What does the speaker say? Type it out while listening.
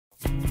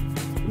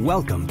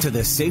Welcome to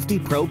the Safety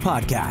Pro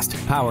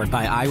Podcast, powered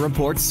by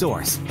iReport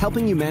Source,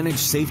 helping you manage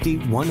safety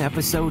one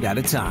episode at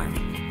a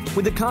time.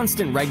 With the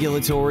constant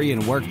regulatory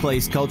and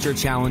workplace culture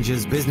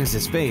challenges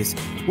businesses face,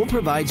 we'll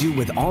provide you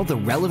with all the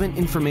relevant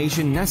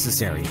information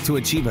necessary to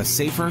achieve a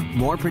safer,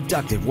 more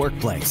productive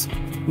workplace.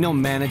 No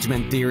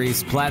management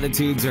theories,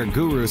 platitudes, or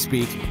guru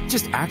speak,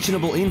 just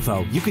actionable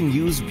info you can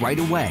use right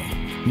away.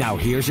 Now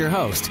here's your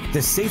host,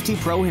 the Safety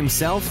Pro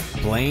himself,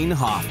 Blaine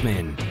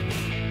Hoffman.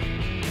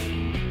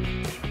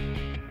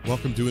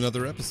 Welcome to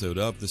another episode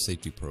of the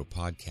Safety Pro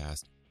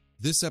Podcast.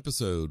 This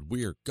episode,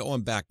 we are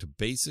going back to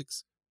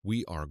basics.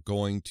 We are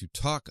going to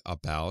talk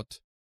about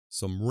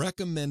some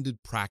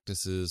recommended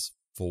practices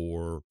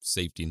for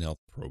safety and health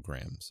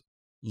programs.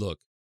 Look,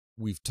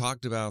 we've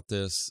talked about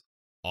this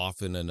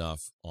often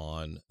enough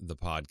on the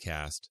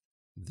podcast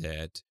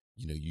that,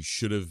 you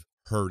should have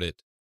heard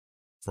it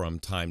from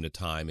time to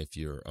time if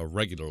you're a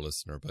regular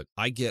listener. But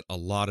I get a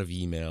lot of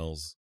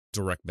emails,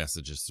 direct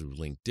messages through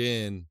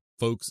LinkedIn,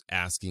 folks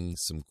asking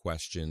some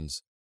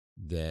questions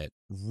that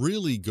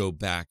really go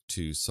back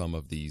to some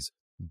of these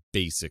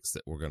basics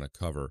that we're going to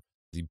cover,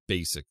 the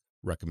basic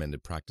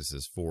recommended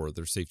practices for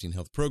their safety and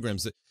health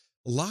programs. That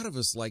a lot of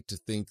us like to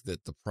think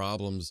that the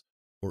problems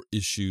or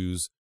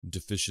issues,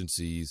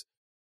 deficiencies,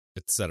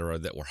 etc.,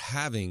 that we're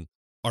having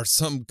are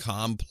some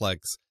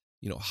complex,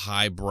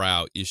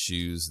 highbrow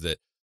issues that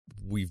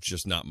we've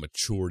just not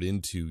matured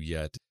into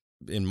yet.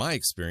 In my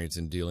experience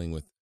in dealing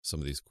with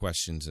some of these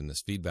questions and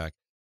this feedback,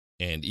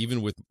 and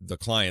even with the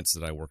clients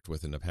that I worked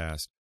with in the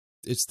past,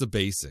 it's the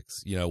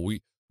basics.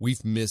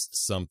 We've missed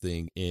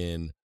something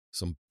in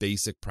some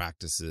basic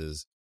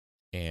practices,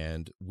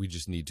 and we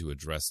just need to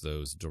address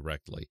those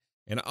directly.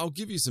 And I'll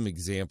give you some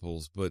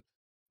examples, but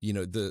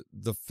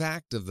the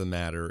fact of the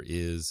matter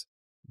is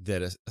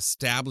that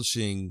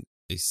establishing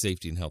a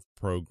safety and health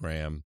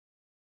program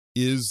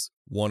is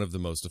one of the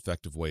most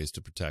effective ways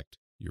to protect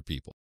your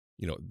people.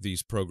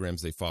 These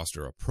programs, they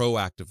foster a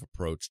proactive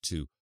approach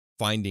to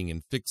finding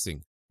and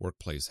fixing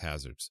workplace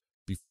hazards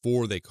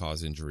before they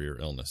cause injury or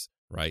illness,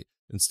 right?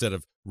 Instead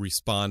of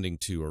responding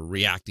to or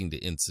reacting to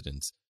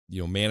incidents,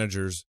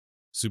 managers,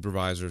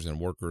 supervisors, and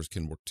workers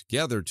can work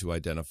together to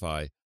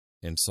identify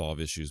and solve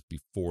issues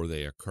before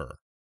they occur.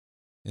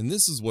 And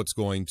this is what's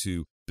going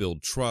to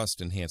build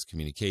trust, enhance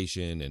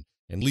communication,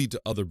 and lead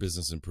to other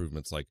business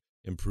improvements like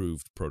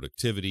improved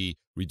productivity,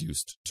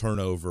 reduced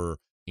turnover,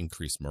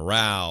 increased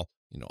morale,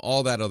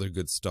 all that other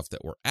good stuff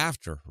that we're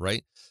after,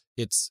 right?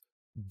 It's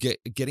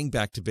getting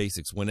back to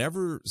basics.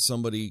 Whenever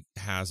somebody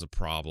has a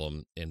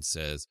problem and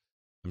says,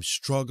 I'm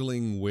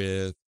struggling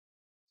with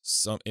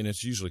and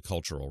it's usually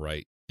cultural,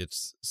 right?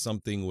 It's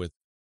something with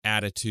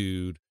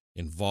attitude,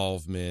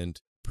 involvement,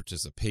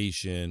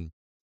 participation.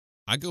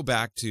 I go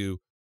back to,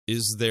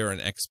 is there an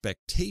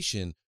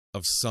expectation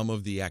of some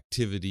of the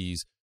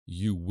activities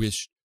you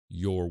wish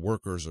your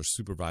workers or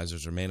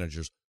supervisors or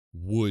managers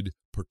would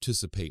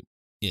participate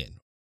in?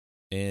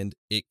 And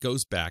it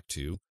goes back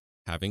to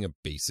having a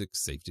basic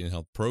safety and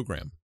health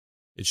program.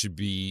 It should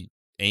be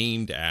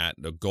aimed at,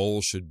 the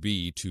goal should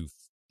be to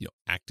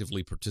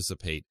actively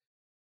participate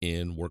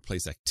in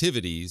workplace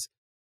activities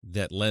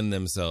that lend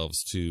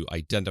themselves to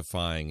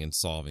identifying and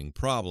solving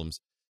problems.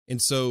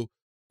 And so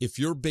if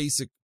your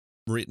basic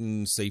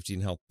written safety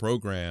and health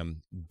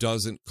program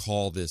doesn't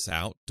call this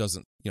out,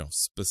 doesn't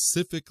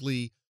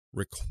specifically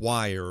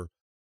require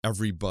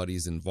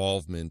everybody's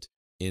involvement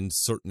in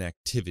certain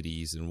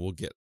activities, and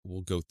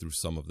we'll go through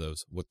some of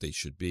those, what they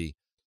should be,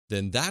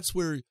 then that's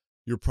where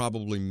you're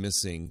probably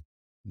missing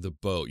the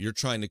boat. You're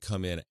trying to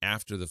come in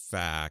after the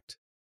fact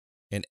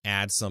and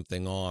add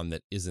something on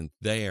that isn't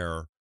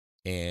there,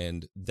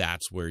 and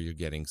that's where you're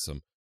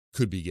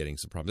could be getting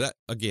some problems. That,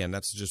 again,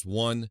 that's just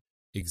one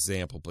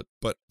example,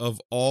 but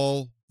of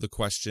all the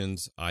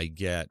questions I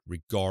get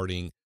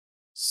regarding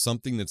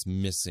something that's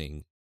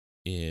missing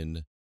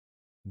in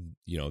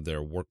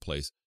their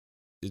workplace,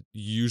 it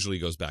usually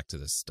goes back to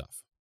this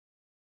stuff.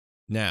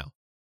 Now,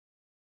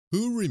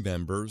 who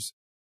remembers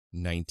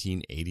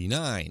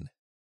 1989?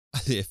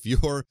 If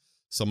you're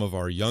some of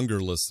our younger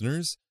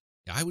listeners,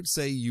 I would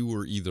say you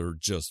were either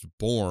just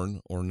born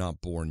or not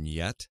born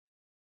yet.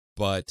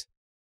 But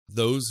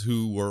those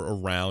who were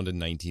around in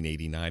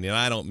 1989, and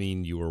I don't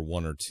mean you were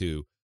one or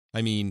two,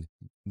 I mean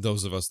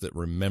those of us that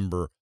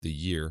remember the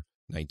year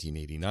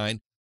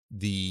 1989,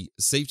 the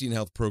Safety and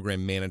Health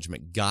Program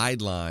Management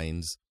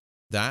Guidelines,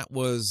 that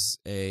was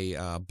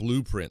a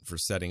blueprint for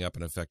setting up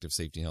an effective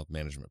safety and health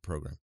management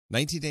program.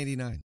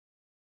 1989.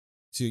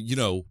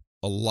 So,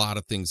 a lot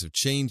of things have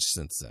changed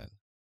since then.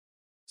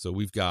 So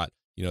we've got,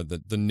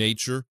 the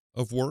nature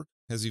of work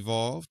has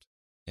evolved,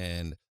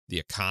 and the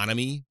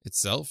economy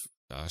itself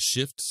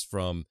shifts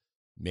from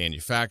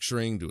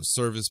manufacturing to a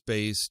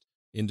service-based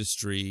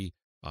industry.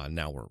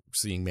 Now we're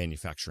seeing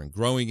manufacturing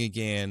growing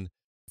again,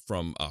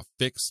 from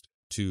fixed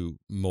to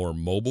more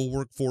mobile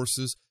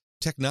workforces.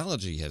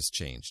 Technology has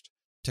changed.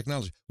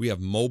 We have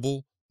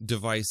mobile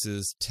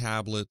devices,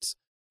 tablets,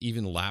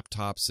 even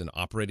laptops and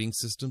operating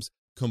systems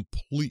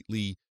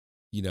completely,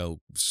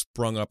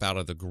 sprung up out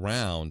of the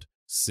ground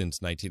since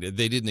they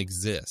didn't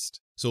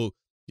exist. So,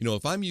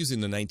 if I'm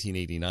using the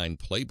 1989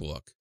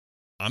 playbook,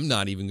 I'm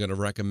not even going to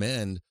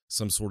recommend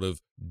some sort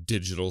of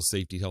digital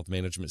safety health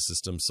management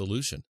system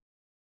solution,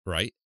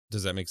 right?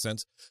 Does that make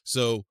sense?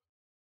 So,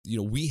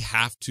 we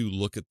have to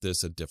look at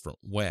this a different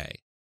way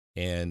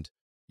and,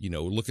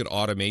 look at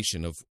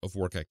automation of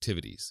work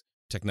activities.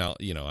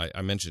 Technology,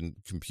 I mentioned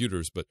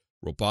computers, but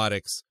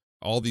robotics,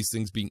 all these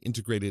things being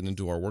integrated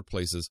into our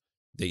workplaces,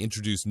 they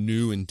introduce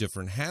new and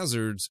different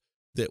hazards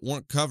that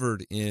weren't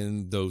covered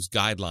in those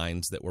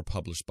guidelines that were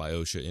published by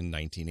OSHA in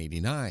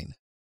 1989.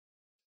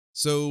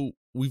 So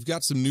we've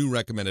got some new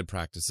recommended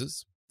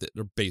practices that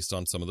are based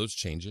on some of those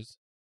changes.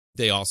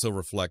 They also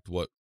reflect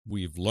what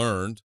we've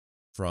learned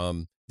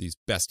from these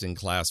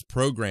best-in-class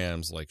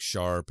programs like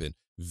SHARP and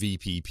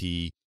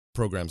VPP,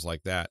 programs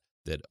like that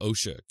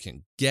OSHA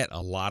can get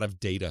a lot of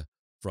data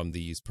from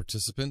these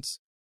participants.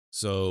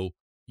 So,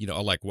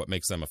 like what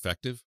makes them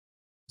effective.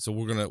 So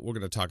we're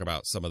gonna talk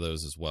about some of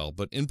those as well.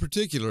 But in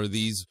particular,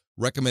 these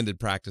recommended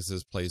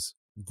practices place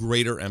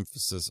greater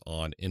emphasis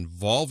on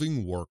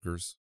involving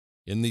workers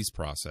in these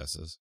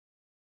processes,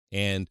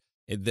 and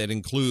that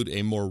include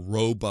a more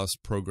robust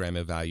program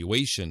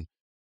evaluation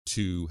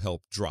to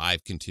help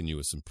drive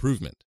continuous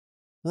improvement.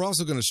 We're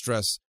also going to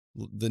stress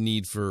the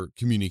need for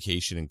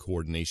communication and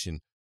coordination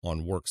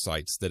on work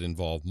sites that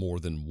involve more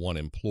than one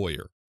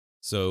employer.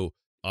 So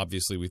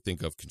obviously we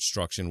think of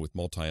construction with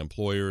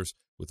multi-employers,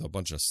 with a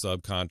bunch of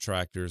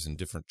subcontractors and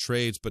different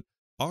trades, but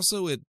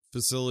also at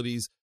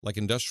facilities like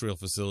industrial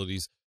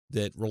facilities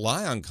that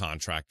rely on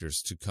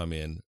contractors to come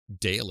in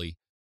daily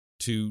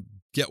to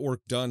get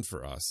work done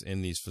for us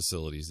in these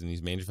facilities, in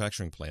these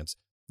manufacturing plants.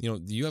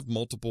 You have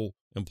multiple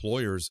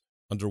employers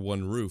under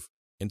one roof,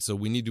 and so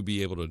we need to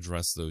be able to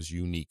address those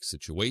unique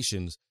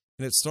situations.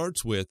 And it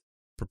starts with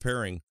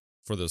preparing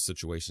for those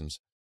situations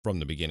from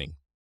the beginning.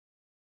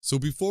 So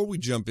before we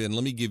jump in,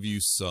 let me give you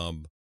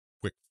some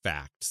quick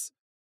facts.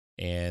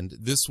 And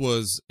this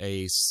was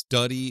a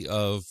study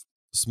of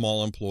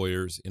small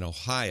employers in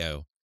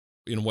Ohio.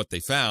 And what they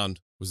found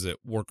was that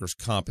workers'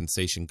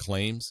 compensation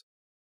claims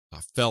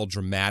fell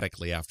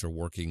dramatically after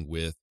working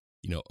with,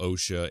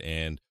 OSHA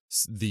and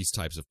these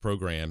types of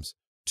programs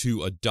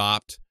to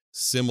adopt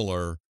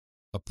similar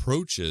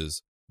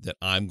approaches that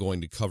I'm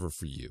going to cover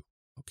for you,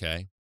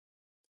 okay?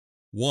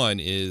 One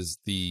is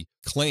the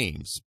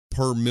claims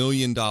per $1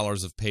 million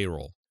of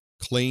payroll.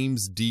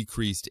 Claims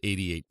decreased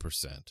 88%.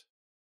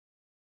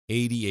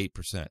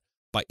 88%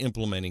 by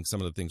implementing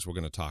some of the things we're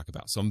going to talk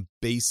about, some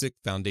basic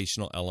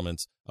foundational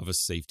elements of a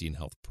safety and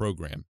health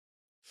program.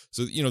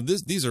 So,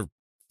 these are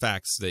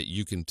facts that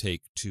you can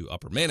take to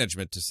upper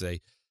management to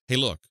say, hey,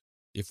 look,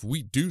 if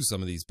we do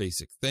some of these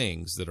basic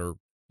things that are,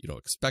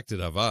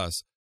 expected of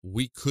us,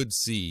 we could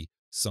see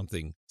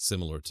something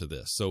similar to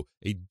this. So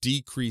a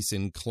decrease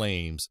in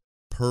claims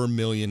per $1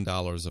 million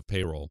of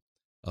payroll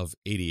of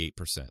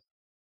 88%.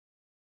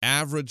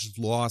 Average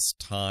lost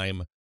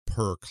time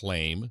per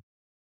claim.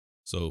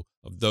 So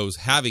of those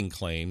having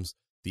claims,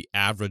 the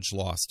average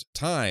lost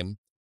time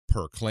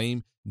per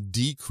claim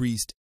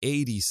decreased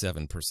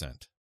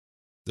 87%.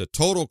 The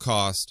total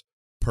cost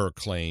per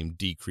claim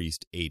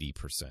decreased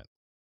 80%.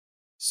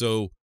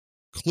 So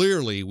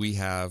clearly we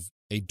have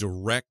a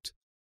direct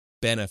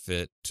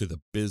benefit to the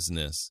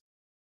business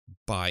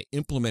by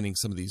implementing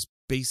some of these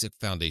basic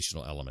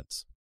foundational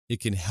elements. It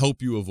can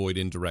help you avoid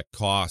indirect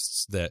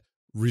costs that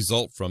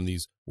result from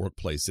these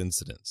workplace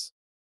incidents.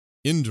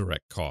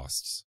 Indirect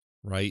costs,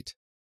 right?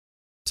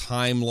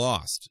 Time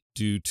lost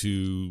due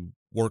to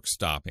work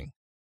stopping,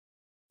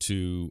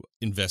 to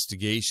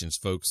investigations,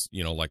 folks,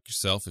 like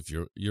yourself, if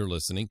you're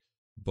listening,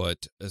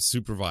 but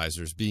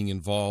supervisors being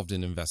involved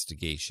in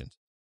investigations,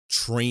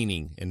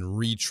 training and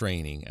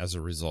retraining as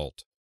a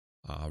result,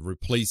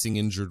 replacing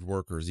injured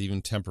workers,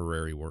 even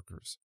temporary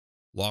workers,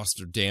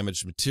 lost or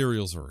damaged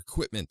materials or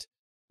equipment,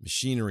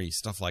 machinery,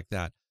 stuff like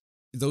that.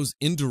 Those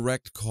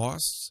indirect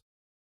costs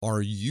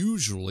are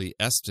usually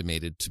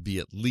estimated to be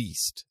at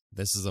least,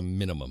 this is a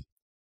minimum,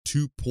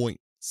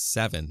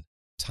 2.7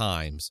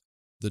 times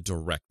the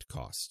direct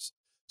costs.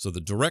 So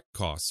the direct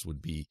costs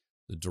would be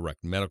the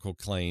direct medical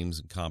claims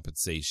and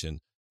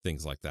compensation,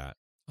 things like that,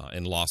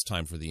 and lost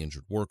time for the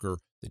injured worker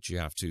that you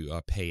have to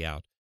pay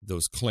out.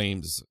 Those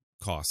claims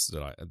costs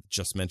that I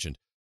just mentioned,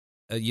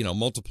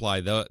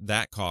 multiply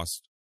that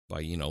cost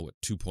by,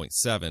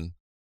 2.7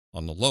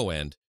 on the low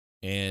end,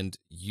 and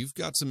you've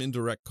got some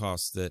indirect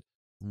costs that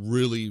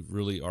really,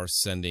 really are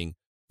sending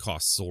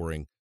costs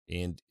soaring.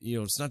 And,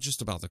 it's not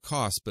just about the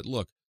cost, but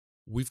look,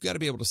 we've got to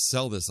be able to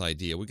sell this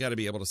idea. We've got to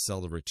be able to sell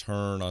the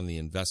return on the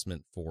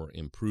investment for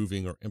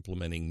improving or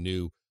implementing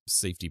new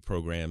safety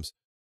programs.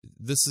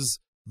 This is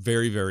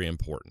very, very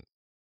important.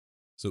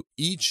 So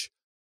each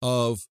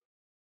of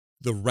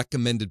the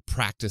recommended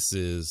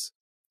practices,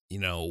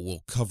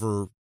 will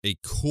cover a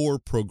core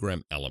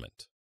program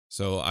element.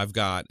 So I've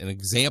got an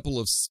example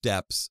of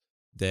steps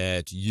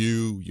that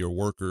your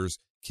workers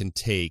can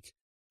take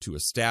to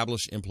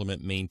establish,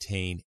 implement,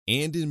 maintain,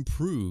 and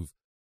improve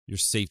your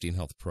safety and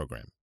health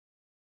program.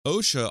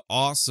 OSHA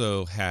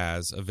also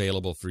has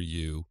available for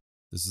you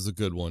this is a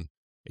good one,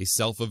 a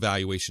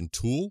self-evaluation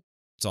tool.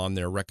 It's on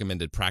their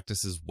recommended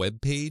practices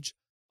webpage.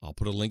 I'll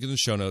put a link in the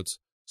show notes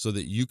so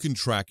that you can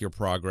track your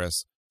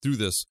progress through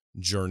this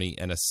journey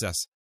and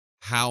assess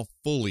how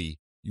fully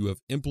you have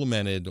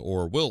implemented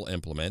or will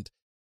implement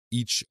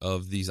each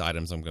of these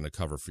items I'm going to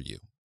cover for you.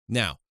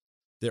 Now,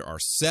 there are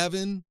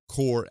 7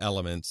 core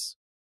elements.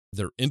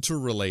 They're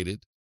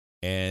interrelated,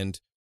 and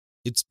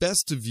it's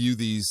best to view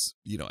these,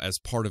 as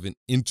part of an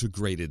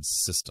integrated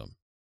system.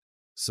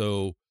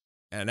 So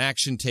an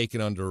action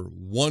taken under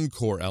one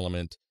core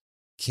element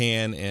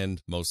can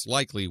and most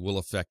likely will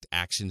affect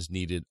actions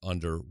needed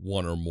under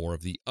one or more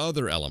of the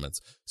other elements.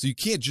 So you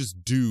can't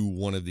just do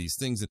one of these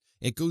things. And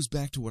it goes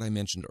back to what I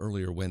mentioned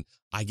earlier when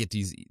I get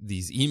these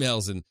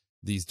emails and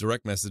these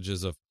direct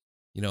messages of,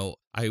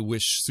 I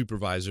wish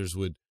supervisors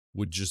would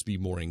just be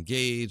more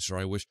engaged, or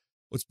I wish.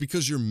 Well, it's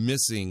because you're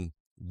missing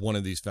one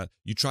of these.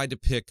 You tried to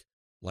pick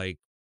like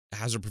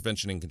hazard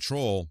prevention and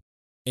control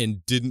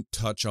and didn't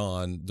touch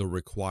on the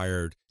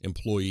required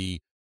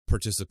employee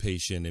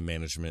participation and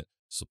management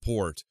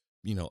support,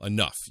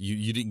 enough.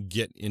 You didn't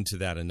get into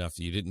that enough.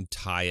 You didn't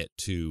tie it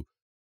to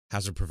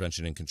hazard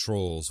prevention and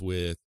controls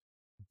with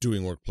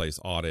doing workplace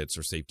audits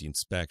or safety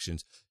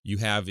inspections. You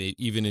have,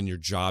 even in your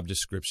job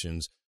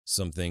descriptions,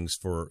 some things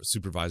for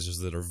supervisors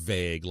that are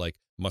vague, like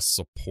must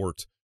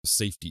support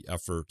safety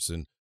efforts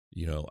and,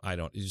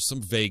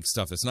 some vague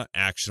stuff that's not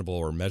actionable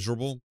or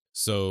measurable.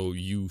 So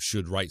you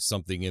should write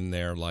something in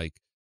there like,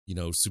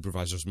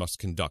 supervisors must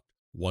conduct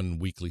 1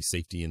 weekly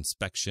safety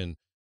inspection,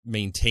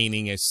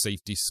 maintaining a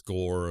safety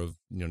score of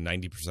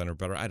 90% or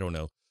better. I don't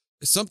know.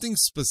 Something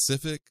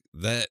specific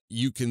that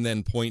you can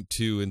then point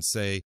to and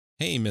say,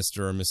 hey,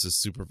 Mr. or Mrs.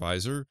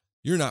 Supervisor,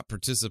 you're not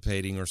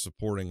participating or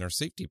supporting our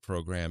safety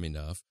program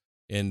enough.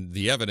 And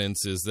the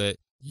evidence is that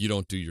you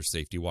don't do your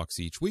safety walks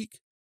each week.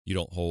 You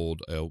don't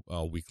hold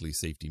a weekly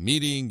safety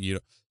meeting.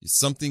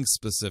 Something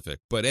specific.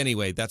 But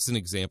anyway, that's an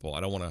example.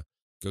 I don't want to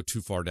go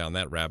too far down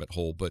that rabbit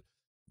hole, but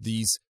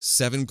these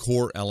 7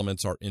 core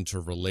elements are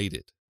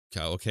interrelated.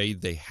 Okay,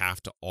 they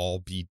have to all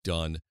be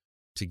done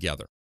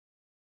together.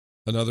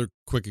 Another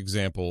quick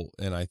example,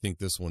 and I think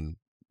this one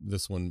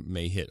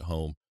may hit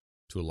home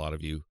to a lot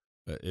of you.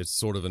 It's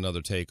sort of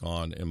another take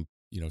on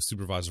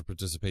supervisor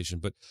participation,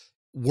 but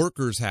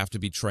workers have to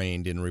be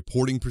trained in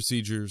reporting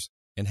procedures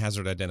and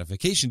hazard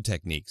identification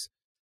techniques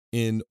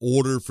in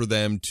order for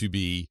them to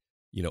be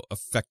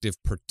effective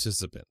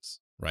participants,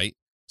 right?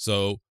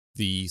 So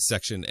the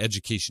section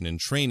education and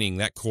training,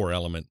 that core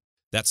element,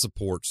 that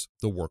supports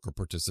the worker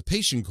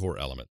participation core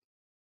element.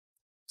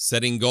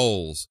 Setting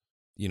goals,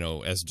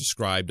 as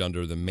described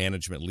under the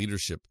management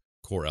leadership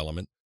core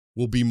element,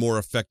 will be more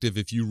effective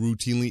if you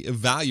routinely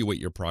evaluate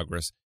your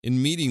progress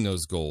in meeting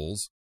those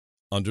goals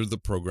under the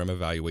program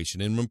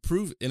evaluation and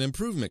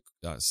improvement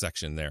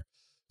section there.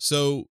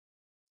 So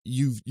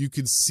you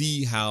could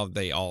see how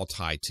they all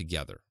tie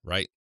together,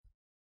 right?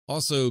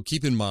 Also,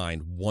 keep in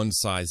mind, one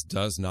size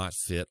does not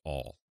fit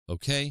all,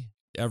 okay?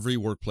 Every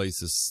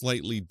workplace is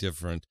slightly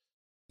different.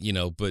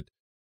 But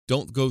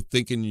don't go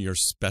thinking you're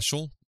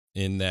special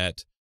in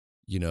that,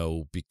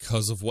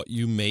 because of what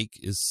you make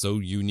is so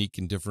unique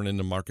and different in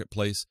the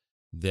marketplace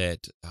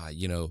that,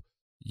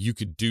 you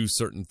could do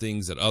certain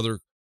things at other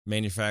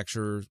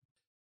manufacturers,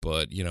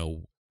 but,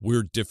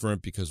 we're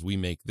different because we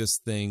make this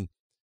thing.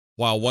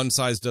 While one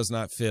size does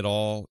not fit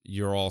all,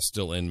 you're all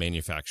still in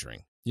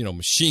manufacturing.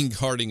 Machine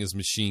guarding is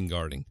machine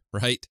guarding,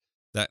 right?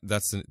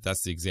 That's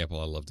the example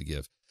I love to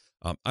give.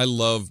 I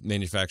love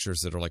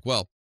manufacturers that are like,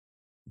 well,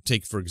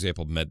 take, for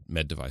example,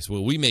 med device.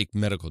 Well, we make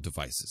medical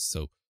devices.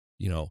 So,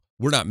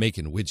 we're not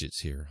making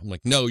widgets here. I'm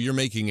like, no, you're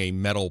making a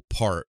metal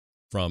part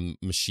from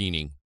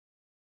machining,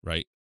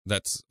 right?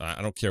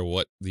 I don't care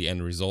what the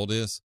end result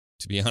is,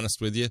 to be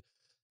honest with you.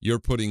 You're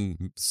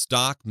putting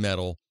stock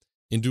metal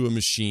into a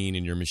machine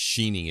and you're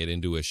machining it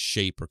into a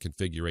shape or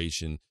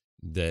configuration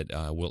that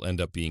will end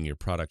up being your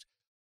product.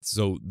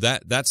 So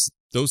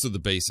those are the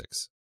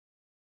basics.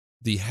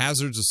 The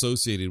hazards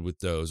associated with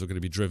those are going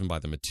to be driven by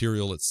the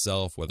material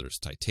itself, whether it's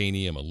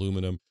titanium,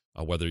 aluminum,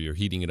 whether you're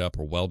heating it up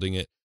or welding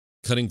it,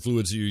 cutting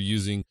fluids that you're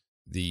using,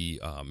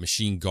 the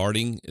machine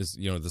guarding is,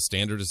 the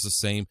standard is the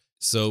same.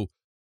 So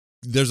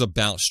there's a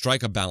balance,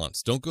 strike a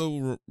balance. Don't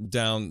go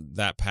down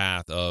that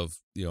path of,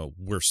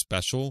 we're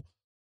special.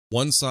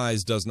 One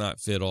size does not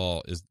fit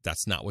all.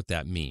 That's not what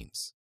that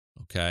means.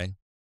 Okay.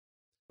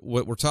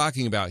 What we're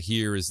talking about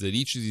here is that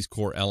each of these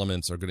core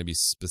elements are going to be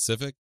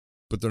specific,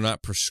 but they're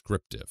not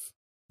prescriptive.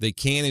 They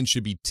can and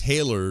should be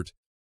tailored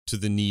to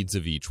the needs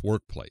of each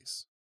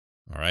workplace.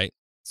 All right.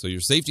 So your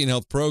safety and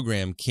health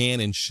program can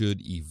and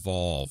should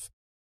evolve.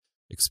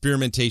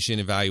 Experimentation,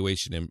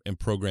 evaluation, and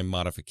program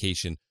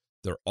modification,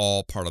 they're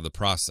all part of the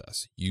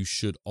process. You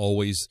should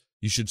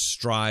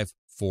strive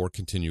for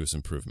continuous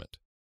improvement.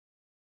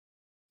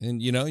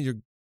 And, you're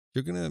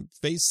going to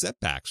face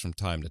setbacks from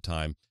time to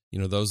time.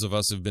 Those of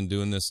us who've been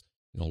doing this,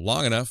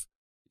 long enough,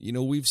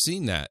 we've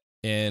seen that.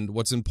 And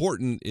what's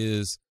important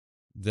is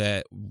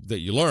that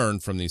you learn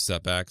from these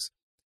setbacks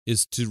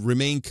is to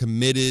remain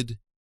committed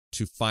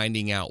to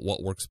finding out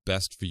what works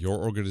best for your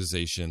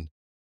organization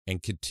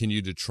and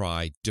continue to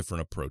try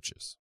different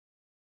approaches.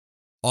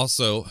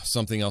 Also,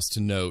 something else to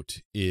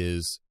note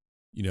is,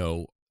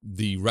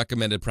 the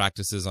recommended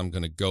practices I'm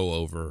going to go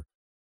over.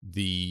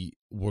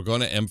 We're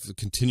going to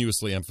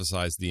continuously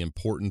emphasize the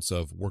importance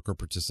of worker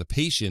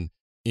participation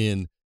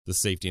in the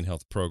safety and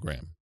health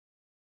program.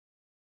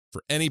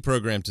 For any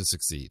program to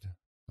succeed,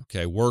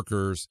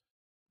 workers,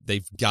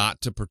 they've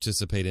got to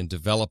participate in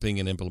developing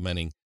and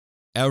implementing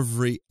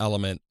every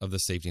element of the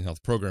safety and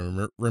health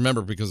program.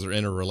 Remember, because they're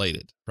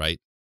interrelated, right?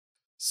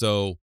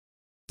 So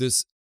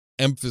this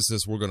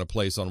emphasis we're going to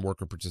place on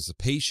worker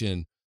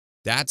participation,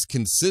 that's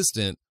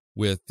consistent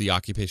with the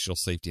Occupational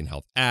Safety and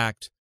Health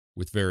Act,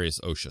 with various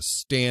OSHA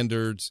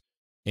standards,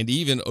 and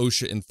even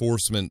OSHA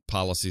enforcement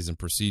policies and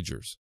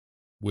procedures,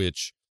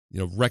 which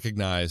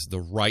recognize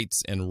the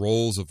rights and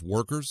roles of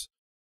workers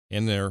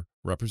and their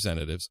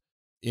representatives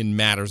in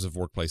matters of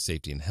workplace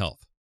safety and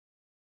health.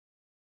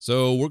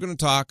 So we're going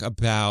to talk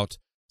about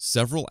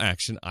several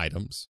action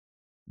items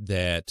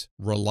that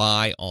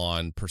rely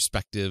on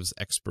perspectives,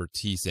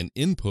 expertise, and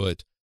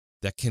input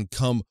that can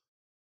come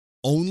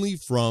only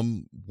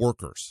from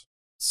workers.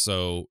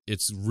 So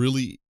it's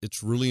really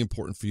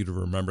important for you to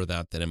remember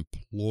that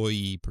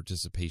employee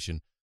participation,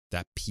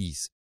 that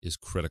piece is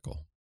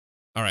critical.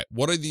 All right,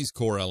 what are these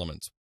core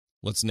elements?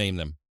 Let's name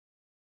them.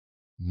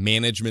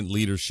 Management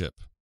leadership.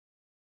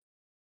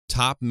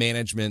 Top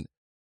management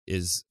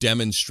is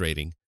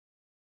demonstrating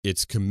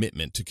its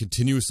commitment to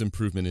continuous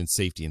improvement in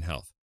safety and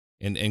health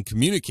and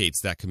communicates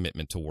that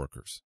commitment to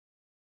workers.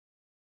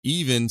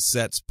 Even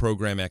sets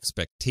program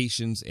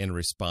expectations and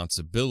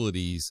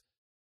responsibilities,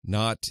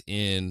 not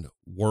in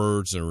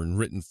words or in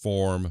written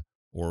form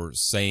or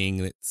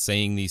saying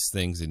these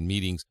things in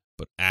meetings,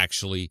 but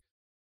actually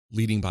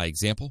leading by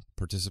example,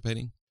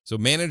 participating. So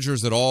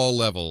managers at all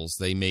levels,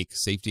 they make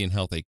safety and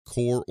health a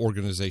core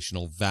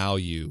organizational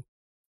value.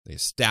 They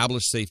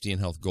establish safety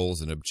and health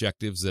goals and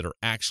objectives that are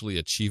actually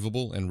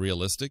achievable and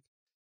realistic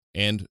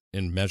and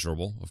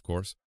measurable, of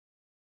course.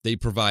 They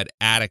provide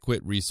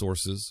adequate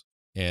resources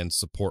and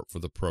support for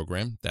the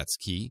program. That's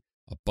key.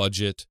 A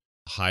budget,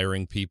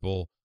 hiring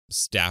people,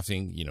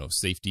 staffing,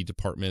 safety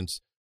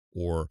departments,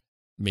 or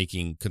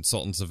making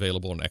consultants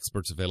available and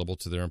experts available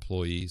to their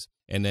employees,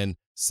 and then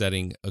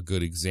setting a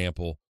good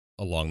example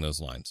along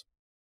those lines.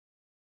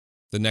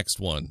 The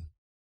next one,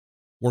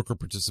 worker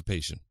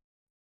participation.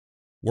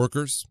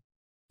 Workers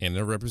and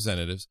their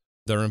representatives,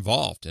 they're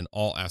involved in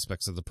all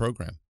aspects of the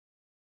program.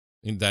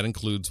 And that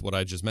includes what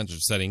I just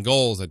mentioned, setting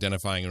goals,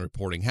 identifying and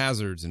reporting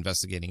hazards,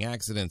 investigating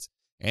accidents,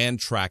 and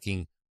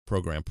tracking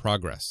program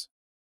progress.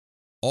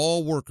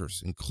 All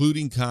workers,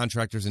 including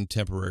contractors and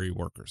temporary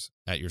workers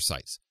at your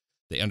sites,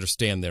 they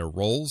understand their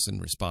roles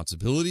and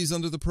responsibilities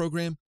under the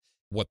program,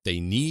 what they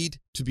need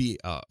to be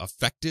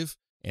effective,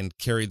 and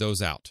carry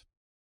those out.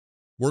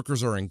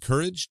 Workers are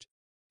encouraged,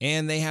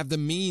 and they have the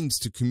means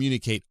to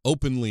communicate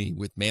openly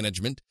with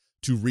management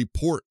to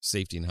report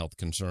safety and health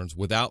concerns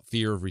without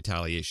fear of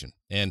retaliation.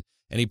 And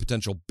any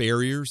potential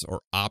barriers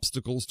or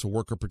obstacles to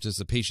worker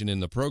participation in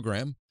the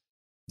program,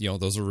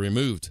 those are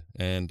removed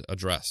and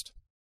addressed.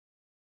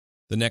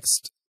 The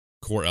next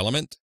core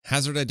element,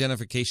 hazard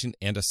identification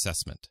and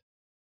assessment.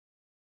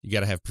 You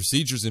got to have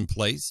procedures in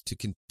place to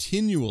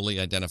continually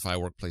identify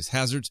workplace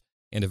hazards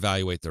and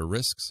evaluate their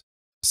risks.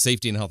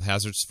 Safety and health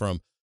hazards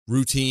from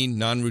routine,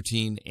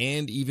 non-routine,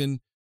 and even,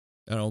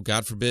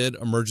 God forbid,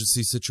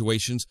 emergency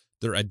situations,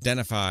 they're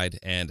identified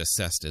and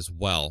assessed as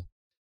well.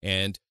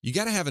 And you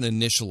got to have an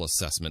initial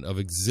assessment of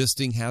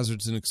existing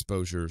hazards and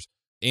exposures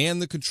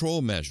and the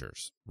control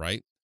measures,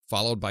 right?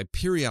 Followed by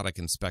periodic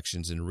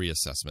inspections and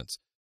reassessments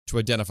to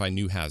identify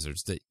new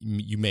hazards that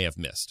you may have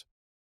missed.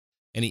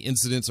 Any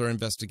incidents are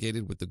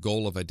investigated with the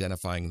goal of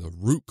identifying the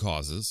root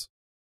causes,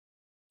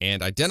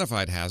 and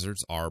identified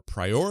hazards are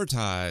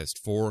prioritized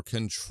for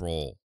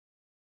control.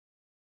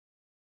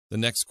 The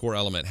next core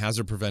element,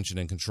 hazard prevention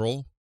and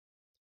control.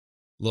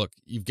 Look,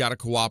 you've got to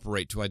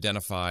cooperate to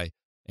identify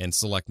and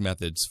select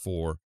methods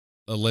for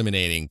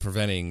eliminating,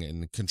 preventing,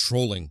 and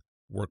controlling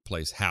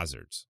workplace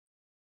hazards.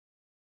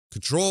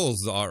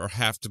 Controls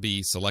have to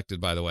be selected,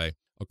 by the way,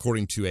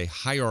 according to a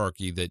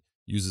hierarchy that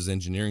uses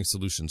engineering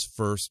solutions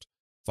first,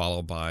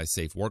 followed by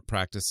safe work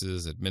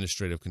practices,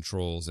 administrative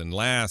controls, and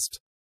last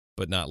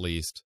but not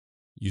least,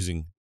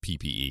 using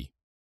PPE.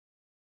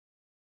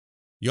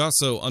 You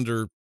also,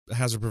 under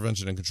hazard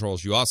prevention and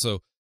controls, you also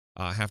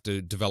have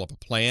to develop a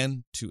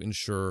plan to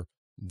ensure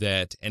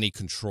that any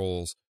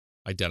controls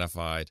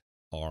identified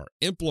are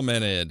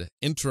implemented.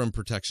 Interim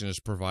protection is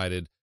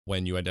provided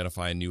when you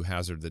identify a new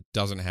hazard that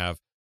doesn't have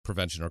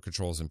prevention or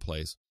controls in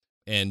place.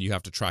 And you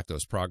have to track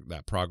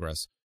that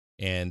progress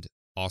and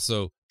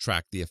also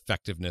track the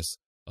effectiveness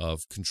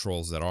of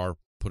controls that are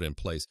put in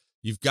place.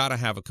 You've got to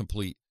have a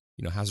complete,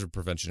 hazard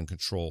prevention and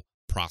control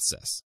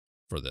process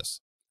for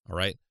this. All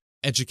right.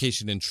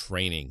 Education and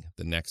training,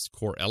 the next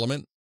core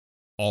element.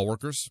 All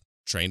workers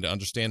trained to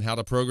understand how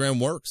the program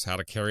works, how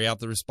to carry out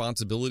the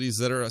responsibilities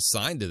that are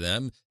assigned to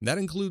them. And that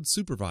includes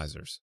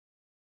supervisors,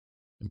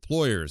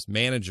 employers,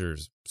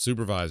 managers,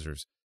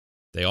 supervisors.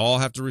 They all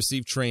have to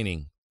receive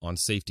training on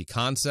safety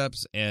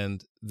concepts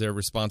and their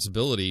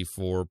responsibility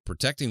for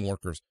protecting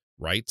workers'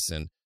 rights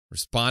and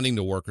responding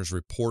to workers'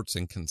 reports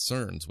and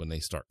concerns when they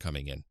start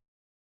coming in.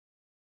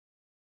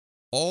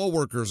 All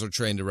workers are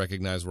trained to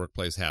recognize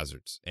workplace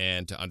hazards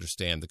and to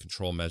understand the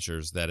control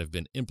measures that have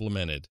been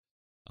implemented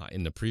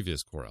in the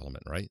previous core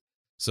element, right?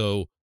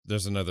 So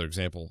there's another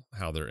example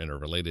how they're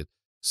interrelated.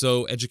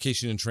 So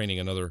education and training,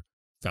 another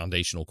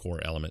foundational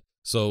core element.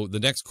 So the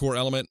next core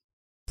element,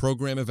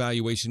 program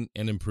evaluation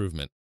and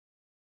improvement.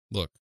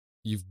 Look,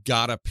 you've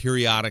got to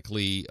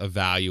periodically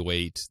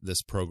evaluate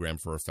this program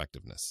for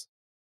effectiveness.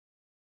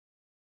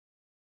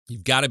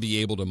 You've got to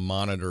be able to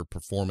monitor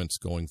performance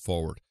going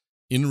forward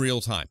in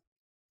real time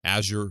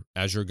as you're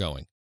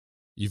going.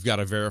 You've got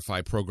to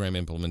verify program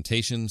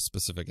implementation,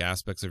 specific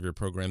aspects of your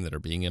program that are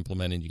being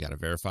implemented. You got to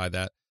verify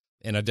that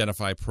and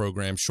identify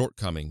program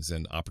shortcomings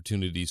and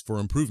opportunities for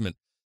improvement.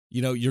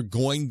 You're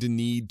going to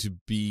need to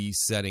be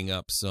setting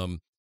up some,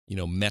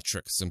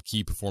 metrics, some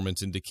key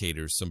performance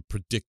indicators, some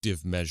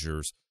predictive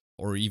measures,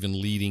 or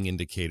even leading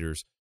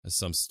indicators, as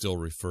some still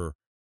refer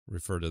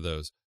to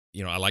those.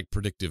 I like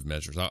predictive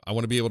measures. I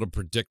want to be able to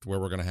predict where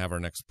we're going to have our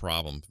next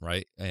problem,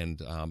 right?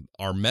 And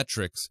our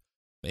metrics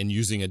and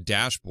using a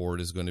dashboard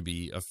is going to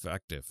be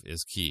effective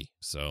is key.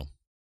 So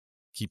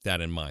keep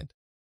that in mind.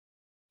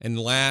 And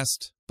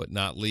last but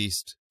not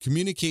least,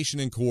 communication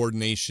and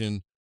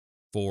coordination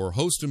for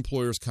host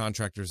employers,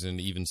 contractors,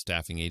 and even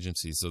staffing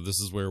agencies. So this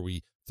is where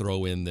we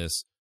throw in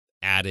this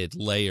added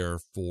layer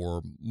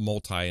for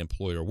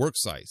multi-employer work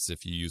sites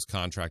if you use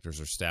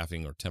contractors or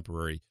staffing or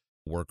temporary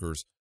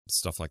workers,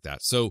 stuff like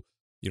that. So,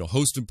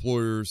 host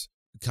employers,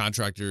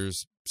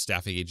 contractors,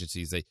 staffing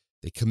agencies,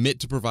 they commit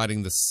to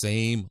providing the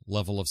same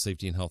level of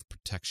safety and health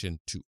protection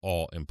to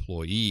all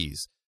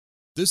employees.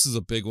 This is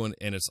a big one,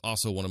 and it's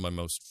also one of my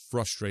most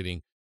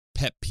frustrating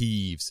pet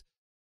peeves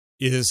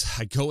is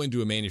I go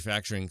into a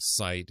manufacturing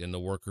site and the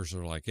workers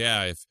are like,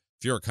 yeah, if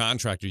you're a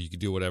contractor, you can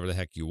do whatever the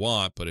heck you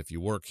want, but if you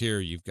work here,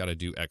 you've got to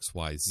do X,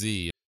 Y,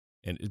 Z.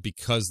 And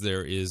because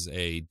there is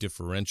a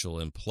differential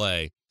in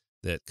play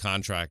that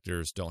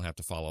contractors don't have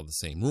to follow the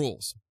same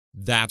rules.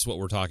 That's what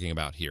we're talking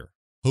about here.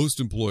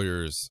 Host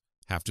employers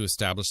have to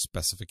establish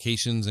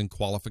specifications and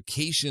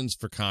qualifications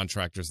for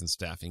contractors and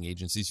staffing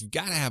agencies. You've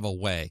got to have a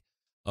way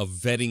of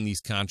vetting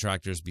these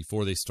contractors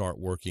before they start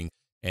working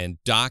and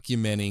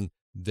documenting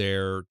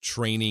their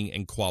training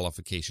and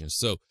qualifications.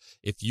 So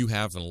if you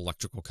have an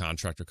electrical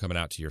contractor coming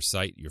out to your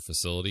site, your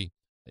facility,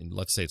 and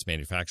let's say it's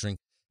manufacturing,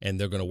 and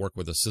they're going to work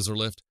with a scissor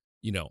lift,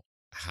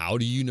 how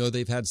do you know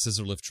they've had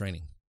scissor lift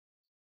training?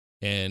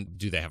 And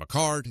do they have a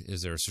card?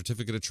 Is there a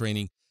certificate of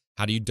training?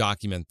 How do you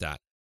document that?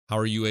 How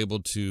are you able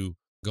to,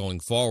 going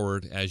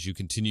forward, as you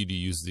continue to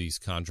use these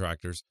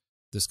contractors,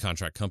 this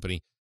contract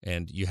company,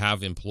 and you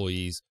have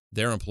employees,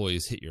 their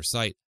employees hit your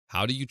site,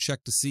 how do you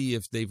check to see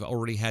if they've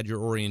already had your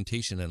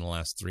orientation in the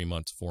last 3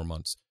 months, 4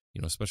 months,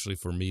 especially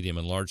for medium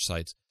and large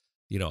sites?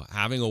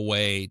 Having a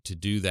way to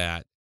do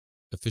that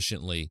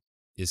efficiently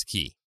is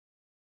key.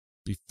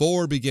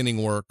 Before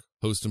beginning work,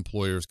 host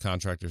employers,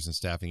 contractors, and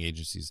staffing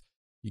agencies,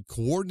 you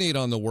coordinate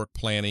on the work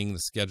planning, the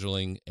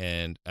scheduling,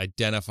 and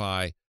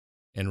identify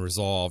and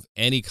resolve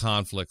any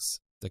conflicts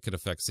that could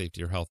affect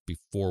safety or health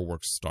before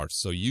work starts.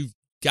 So you've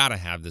got to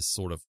have this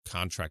sort of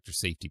contractor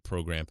safety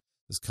program,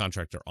 this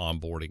contractor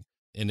onboarding,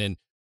 and then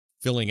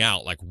filling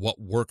out like what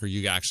work are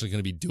you actually going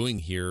to be doing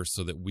here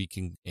so that we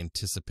can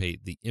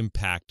anticipate the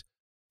impact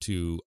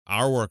to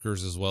our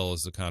workers as well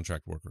as the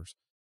contract workers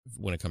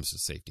when it comes to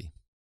safety.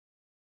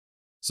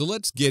 So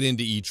let's get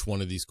into each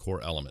one of these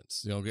core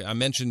elements. I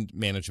mentioned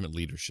management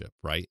leadership,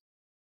 right?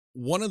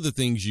 One of the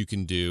things you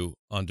can do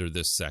under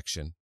this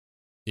section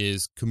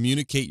is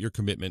communicate your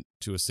commitment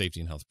to a safety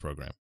and health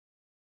program.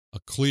 A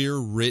clear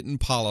written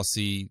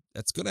policy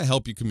that's going to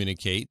help you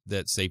communicate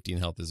that safety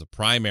and health is a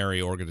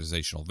primary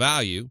organizational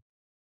value.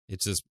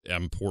 It's as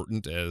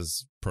important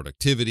as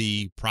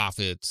productivity,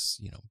 profits,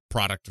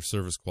 product or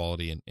service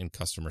quality, and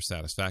customer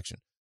satisfaction.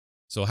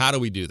 So how do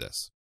we do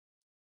this?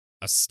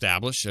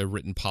 Establish a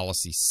written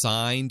policy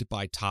signed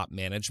by top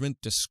management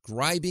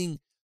describing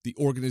the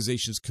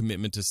organization's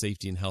commitment to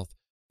safety and health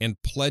and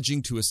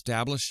pledging to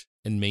establish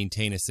and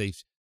maintain a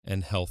safe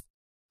and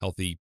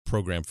healthy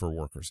program for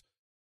workers.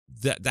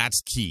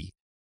 That's key.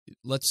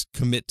 Let's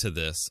commit to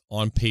this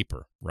on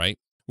paper, right?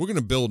 We're going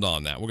to build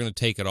on that. We're going to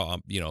take it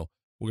off, we're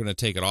going to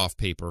take it off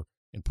paper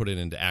and put it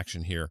into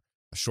action here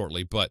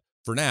shortly. But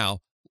for now,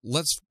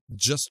 let's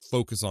just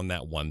focus on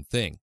that one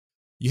thing.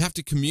 You have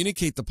to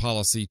communicate the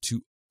policy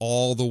to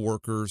all the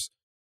workers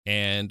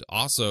and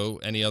also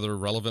any other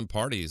relevant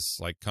parties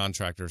like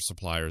contractors,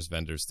 suppliers,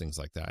 vendors, things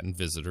like that, and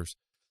visitors.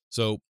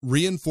 So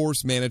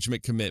reinforce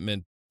management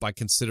commitment by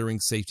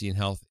considering safety and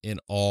health in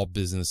all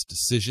business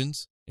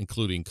decisions,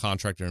 including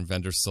contractor and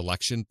vendor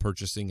selection,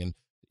 purchasing, and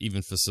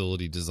even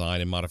facility design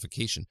and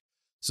modification.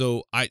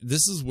 So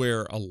this is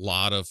where a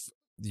lot of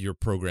your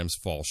programs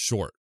fall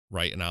short,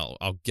 right? And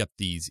I'll get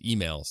these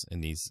emails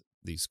and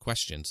these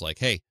questions like,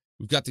 hey,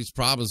 we've got these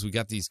problems. We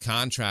got these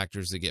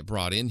contractors that get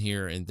brought in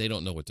here and they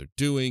don't know what they're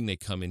doing. They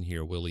come in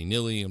here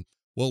willy-nilly. And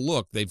Well,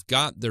 look, they've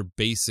got their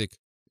basic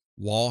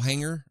wall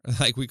hanger,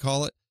 like we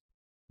call it.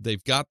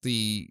 They've got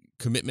the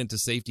commitment to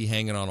safety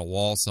hanging on a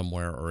wall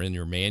somewhere or in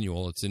your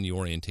manual. It's in the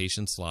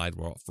orientation slide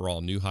for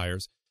all new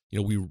hires.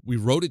 We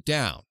wrote it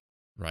down,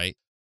 right?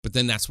 But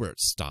then that's where it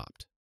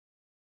stopped.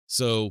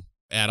 So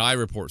at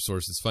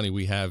iReportSource, it's funny,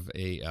 we have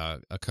a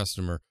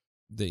customer,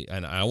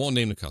 and I won't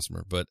name the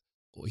customer, but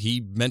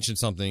he mentioned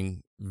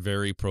something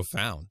very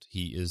profound.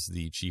 He is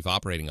the chief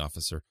operating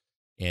officer,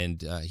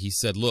 and he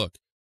said, look,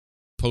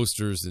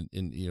 posters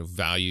and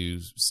value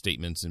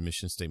statements and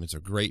mission statements are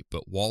great,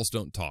 but walls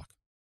don't talk,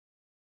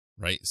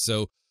 right?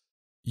 So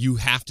you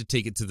have to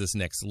take it to this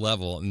next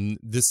level, and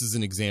this is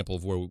an example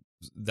of where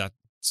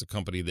that's a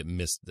company that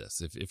missed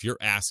this. If you're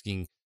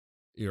asking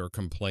or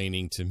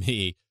complaining to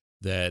me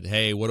that,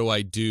 hey, what do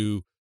I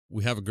do?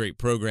 We have a great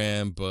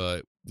program,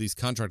 but these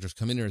contractors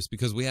come in here, it's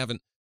because we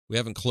haven't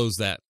closed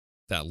that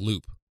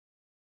loop.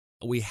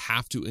 We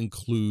have to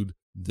include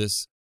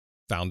this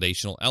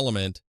foundational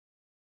element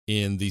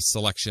in the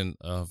selection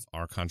of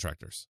our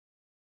contractors.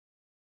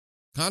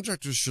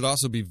 Contractors should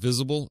also be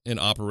visible in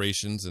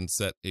operations and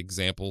set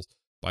examples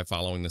by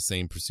following the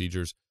same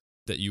procedures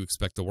that you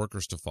expect our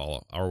workers to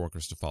follow.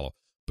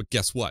 But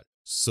guess what?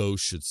 So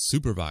should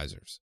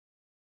supervisors.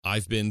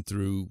 I've been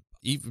through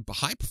even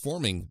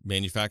high-performing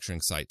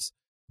manufacturing sites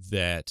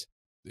that,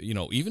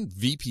 even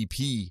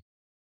VPP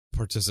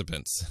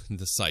participants in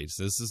the sites,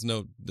 this is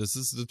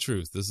the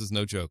truth, this is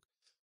no joke,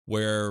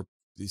 where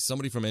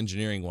somebody from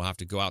engineering will have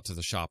to go out to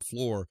the shop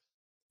floor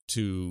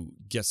to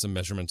get some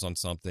measurements on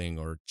something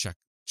or check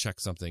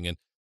something, and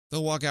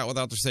they'll walk out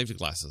without their safety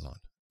glasses on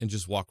and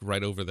just walk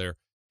right over there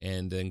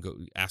and then go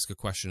ask a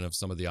question of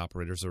some of the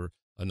operators or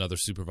another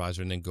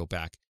supervisor and then go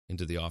back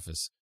into the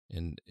office.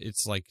 And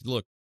it's like,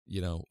 look,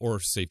 or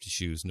safety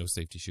shoes, no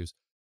safety shoes.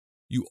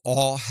 You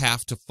all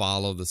have to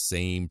follow the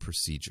same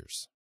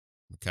procedures,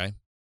 okay?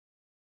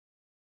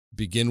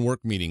 Begin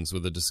work meetings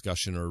with a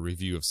discussion or a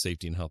review of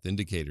safety and health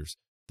indicators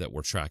that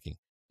we're tracking,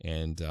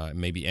 and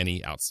maybe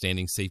any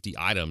outstanding safety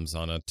items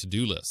on a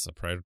to-do list,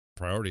 a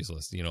priorities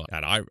list.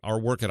 At our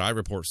work at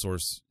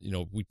iReportSource,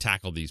 we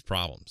tackle these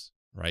problems,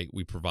 right?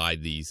 We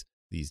provide these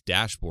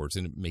dashboards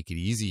and make it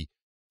easy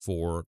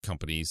for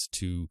companies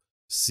to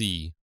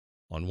see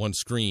on one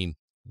screen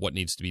what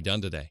needs to be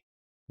done today,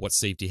 what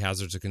safety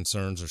hazards or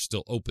concerns are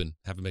still open,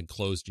 haven't been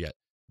closed yet,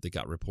 that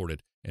got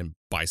reported, and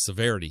by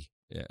severity,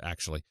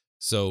 actually.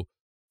 So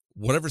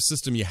whatever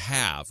system you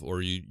have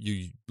or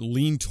you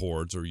lean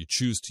towards or you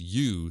choose to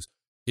use,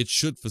 it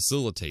should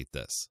facilitate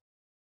this.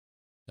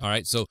 All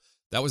right, so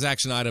that was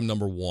action item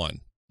number 1,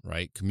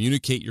 right?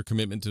 Communicate your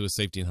commitment to a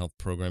safety and health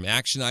program.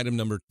 Action item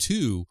number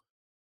 2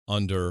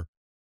 under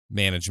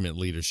management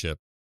leadership: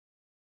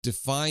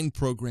 define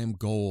program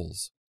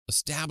goals.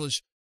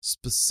 Establish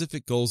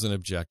specific goals and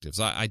objectives.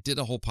 I did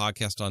a whole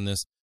podcast on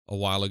this a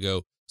while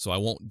ago, so I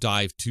won't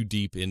dive too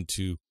deep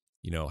into,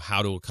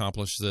 how to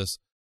accomplish this,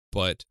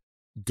 but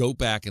go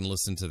back and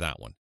listen to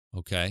that one,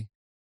 okay?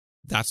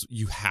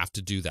 You have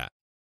to do that,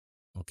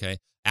 okay?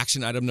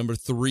 Action item number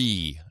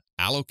 3,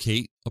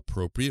 allocate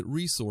appropriate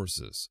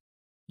resources.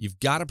 You've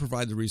got to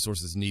provide the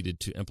resources needed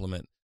to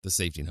implement the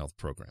safety and health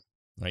program,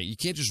 right? You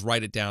can't just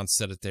write it down,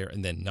 set it there,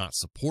 and then not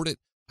support it.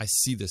 I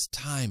see this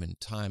time and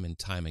time and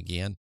time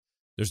again.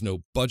 There's no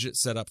budget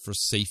set up for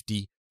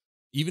safety.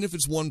 Even if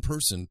it's one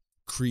person,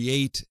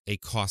 create a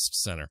cost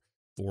center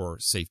for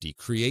safety.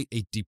 Create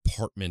a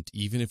department,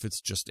 even if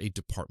it's just a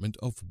department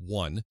of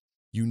one.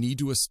 You need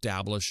to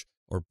establish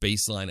or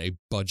baseline a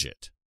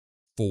budget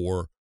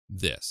for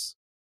this.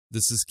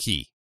 This is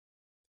key.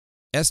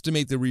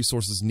 Estimate the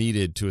resources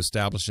needed to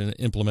establish and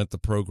implement the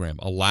program.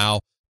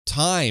 Allow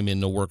time in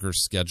the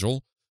worker's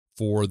schedule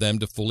for them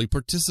to fully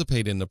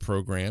participate in the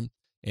program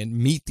and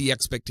meet the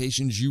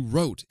expectations you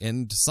wrote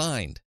and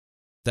signed.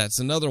 That's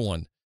another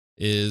one,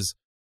 is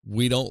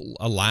we don't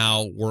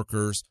allow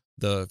workers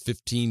the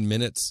 15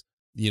 minutes,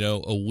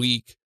 a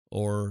week,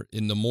 or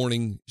in the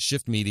morning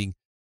shift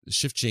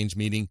change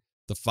meeting,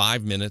 the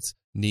 5 minutes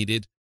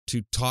needed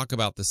to talk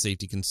about the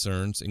safety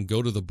concerns and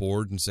go to the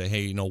board and say,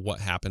 hey,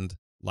 what happened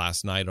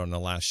last night on the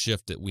last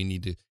shift that we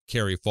need to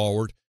carry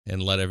forward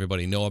and let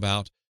everybody know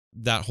about.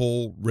 That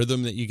whole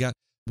rhythm that you got.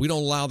 We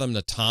don't allow them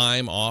to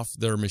time off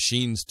their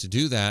machines to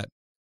do that,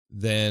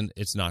 then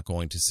it's not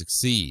going to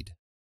succeed.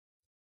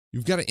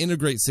 You've got to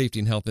integrate safety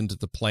and health into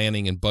the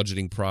planning and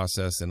budgeting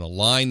process and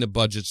align the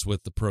budgets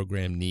with the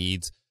program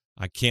needs.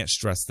 I can't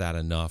stress that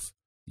enough.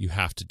 You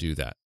have to do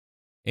that.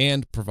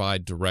 And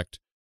provide direct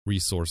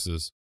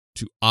resources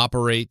to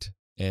operate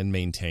and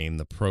maintain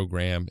the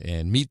program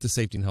and meet the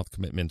safety and health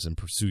commitments and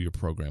pursue your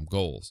program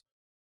goals.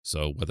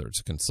 So whether it's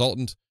a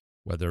consultant,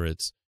 whether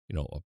it's,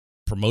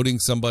 promoting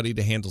somebody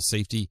to handle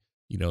safety,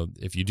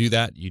 if you do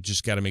that, you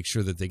just got to make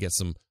sure that they get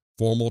some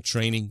formal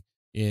training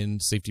in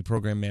safety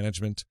program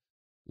management.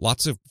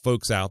 Lots of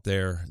folks out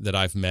there that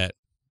I've met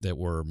that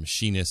were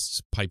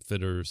machinists, pipe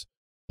fitters,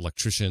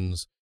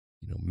 electricians,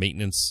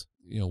 maintenance,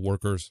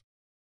 workers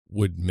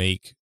would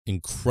make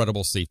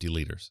incredible safety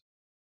leaders.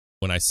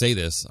 When I say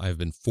this, I've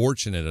been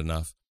fortunate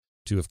enough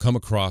to have come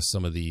across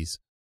some of these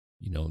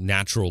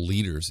natural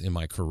leaders in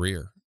my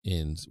career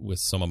with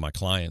some of my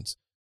clients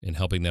in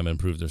helping them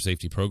improve their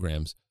safety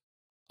programs.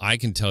 I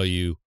can tell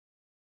you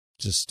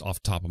just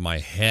off the top of my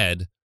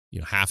head,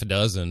 half a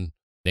dozen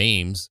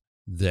names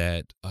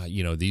that,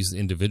 these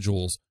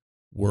individuals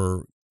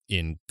were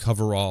in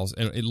coveralls.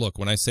 And look,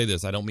 when I say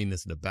this, I don't mean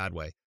this in a bad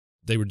way.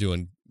 They were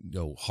doing,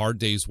 hard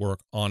days work,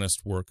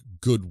 honest work,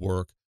 good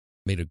work,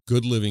 made a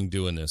good living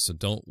doing this.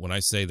 So when I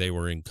say they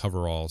were in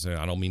coveralls,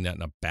 I don't mean that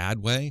in a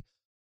bad way.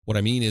 What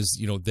I mean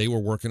is, they were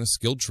working a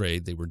skilled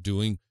trade. They were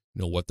doing,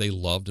 what they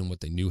loved and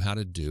what they knew how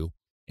to do.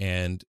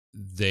 And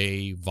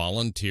they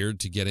volunteered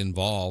to get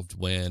involved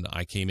when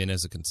I came in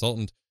as a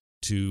consultant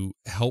to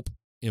help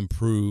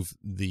improve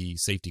the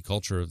safety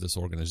culture of their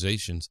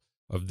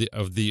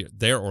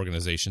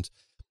organizations.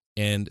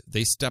 And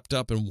they stepped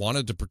up and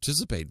wanted to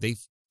participate. They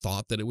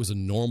thought that it was a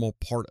normal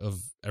part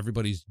of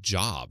everybody's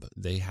job.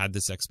 They had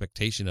this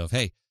expectation of,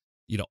 hey,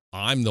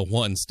 I'm the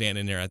one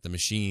standing there at the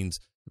machines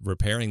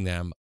repairing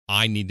them.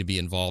 I need to be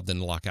involved in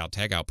the lockout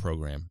tagout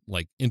program,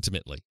 like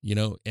intimately,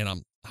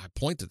 and I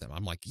point to them.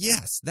 I'm like,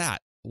 yes,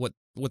 what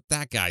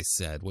that guy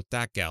said, what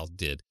that gal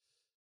did.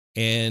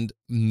 And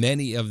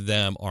many of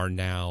them are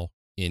now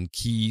in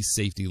key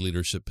safety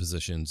leadership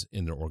positions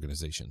in their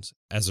organizations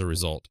as a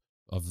result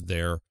of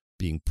their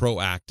being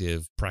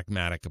proactive,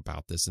 pragmatic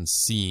about this, and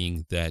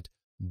seeing that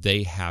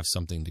they have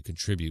something to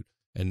contribute.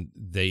 And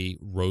they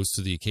rose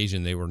to the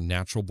occasion. They were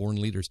natural born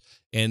leaders.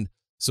 And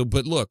so,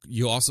 but look,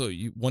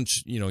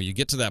 once you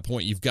get to that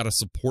point, you've got to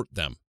support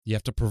them. You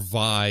have to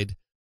provide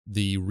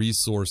the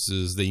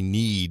resources they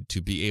need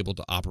to be able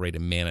to operate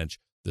and manage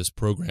this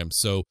program.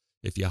 So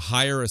if you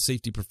hire a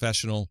safety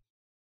professional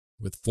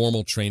with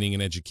formal training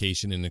and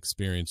education and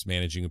experience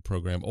managing a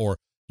program, or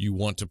you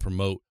want to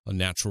promote a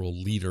natural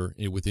leader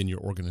within your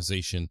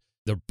organization,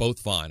 they're both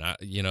fine.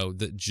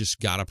 Just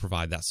got to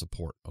provide that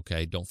support.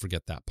 Okay. Don't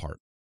forget that part.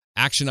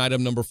 Action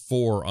item number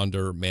 4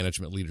 under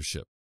management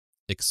leadership: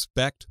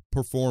 expect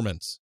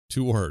performance.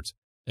 2 words: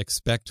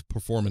 expect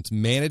performance.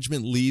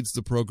 Management leads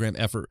the program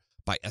effort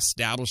by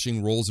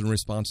establishing roles and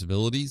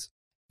responsibilities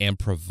and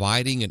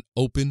providing an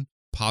open,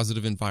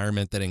 positive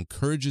environment that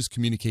encourages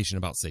communication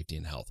about safety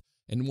and health.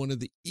 And one of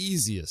the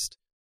easiest,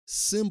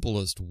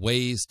 simplest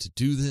ways to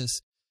do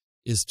this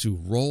is to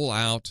roll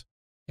out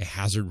a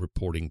hazard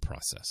reporting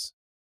process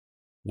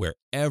where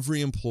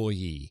every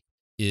employee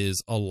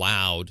is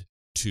allowed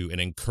to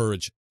and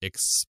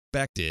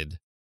expected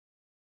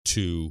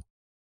to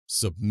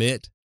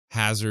submit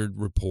hazard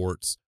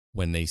reports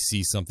when they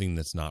see something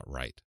that's not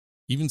right.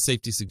 Even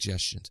safety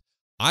suggestions.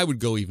 I would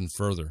go even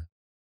further.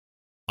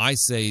 I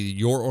say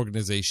your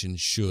organization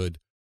should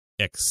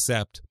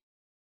accept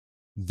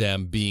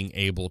them being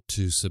able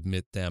to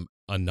submit them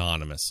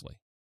anonymously,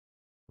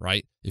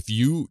 right? If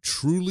you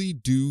truly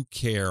do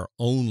care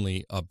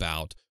only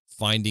about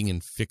finding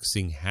and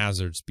fixing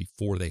hazards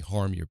before they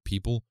harm your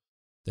people,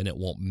 then it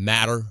won't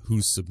matter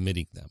who's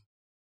submitting them.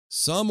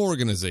 Some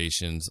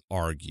organizations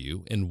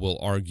argue, and will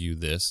argue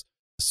this,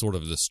 sort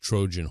of this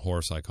Trojan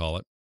horse, I call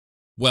it.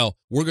 Well,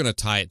 we're going to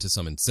tie it to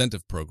some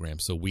incentive program,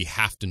 so we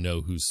have to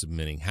know who's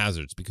submitting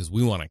hazards because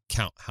we want to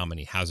count how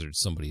many hazards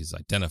somebody is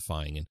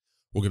identifying, and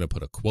we're going to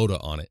put a quota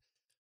on it.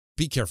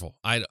 Be careful.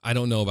 I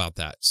don't know about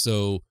that.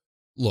 So,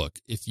 look,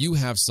 if you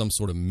have some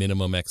sort of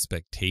minimum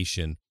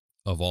expectation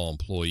of all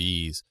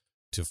employees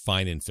to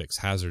find and fix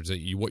hazards,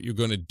 what you're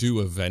going to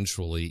do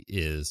eventually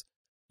is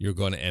you're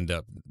going to end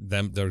up,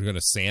 they're going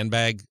to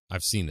sandbag.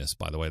 I've seen this,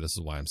 by the way. This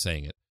is why I'm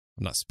saying it.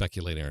 I'm not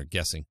speculating or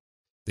guessing.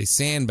 They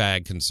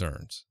sandbag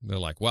concerns. They're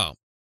like, wow,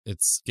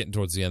 it's getting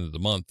towards the end of the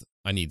month.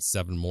 I need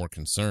 7 more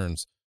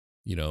concerns.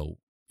 I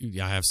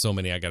have so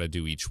many I got to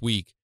do each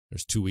week.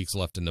 There's 2 weeks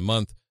left in the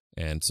month.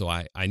 And so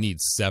I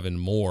need 7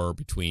 more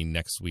between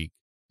next week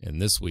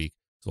and this week.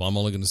 So I'm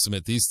only going to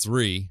submit these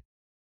 3.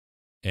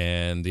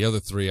 And the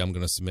other 3 I'm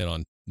going to submit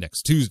on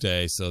next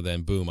Tuesday. So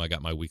then, boom, I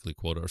got my weekly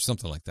quota or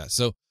something like that.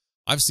 So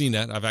I've seen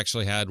that. I've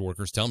actually had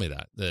workers tell me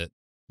that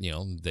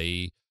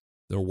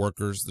their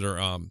workers,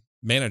 their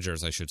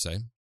managers, I should say,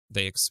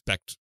 they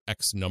expect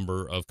X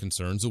number of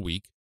concerns a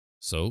week.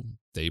 So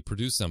they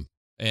produce them.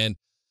 And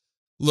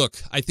look,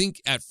 I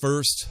think at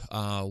first,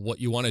 what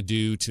you want to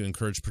do to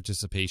encourage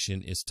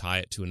participation is tie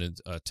it to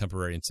a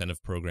temporary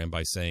incentive program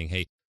by saying,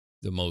 hey,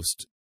 the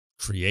most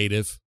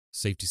creative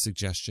safety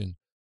suggestion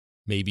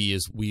maybe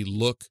is we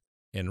look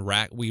and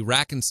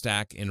rack and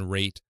stack and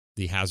rate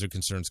the hazard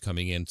concerns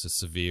coming in to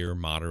severe,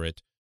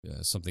 moderate,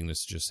 something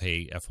that's just,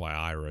 hey,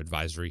 FYI or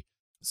advisory,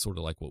 sort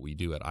of like what we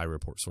do at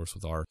iReportSource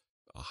with our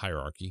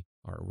hierarchy,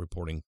 our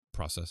reporting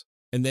process,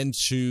 and then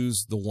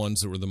choose the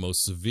ones that were the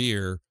most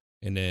severe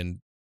and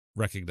then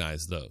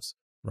recognize those,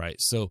 right?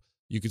 So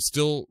you could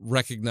still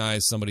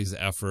recognize somebody's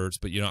efforts,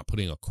 but you're not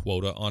putting a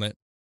quota on it.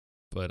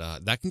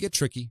 But that can get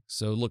tricky.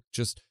 So look,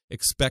 just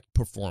expect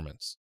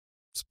performance.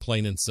 It's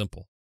plain and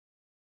simple.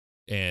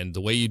 And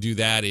the way you do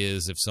that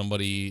is if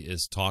somebody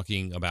is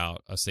talking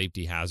about a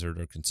safety hazard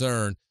or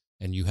concern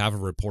and you have a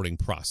reporting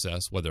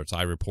process, whether it's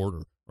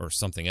iReport or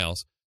something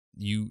else,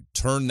 you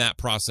turn that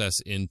process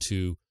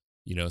into,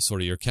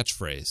 sort of your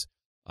catchphrase.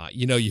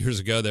 Years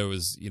ago there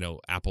was,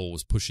 Apple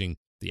was pushing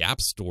the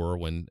App Store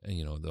when,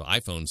 the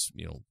iPhones,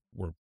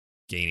 were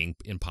gaining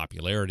in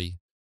popularity.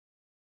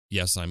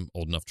 Yes, I'm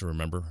old enough to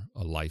remember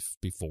a life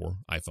before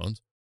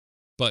iPhones,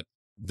 but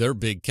their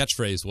big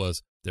catchphrase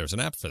was, there's an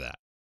app for that.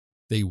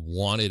 They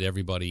wanted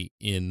everybody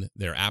in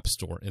their app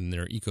store, in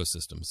their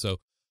ecosystem. So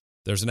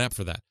there's an app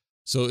for that.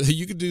 So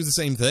you could do the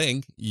same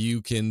thing.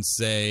 You can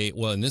say,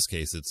 well, in this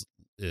case, it's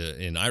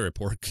in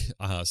iReport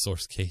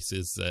source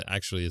cases,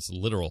 actually it's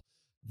literal.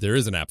 There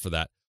is an app for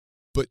that.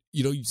 But,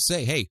 you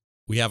say, hey,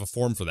 we have a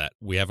form for that.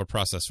 We have a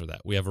process for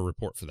that. We have a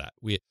report for that.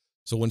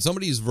 So when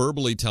somebody's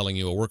verbally telling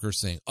you, a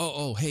worker's saying,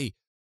 oh, hey,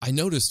 I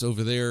noticed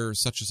over there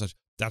such and such.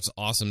 That's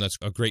awesome. That's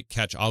a great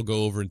catch. I'll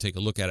go over and take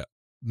a look at it.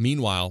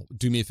 Meanwhile,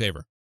 do me a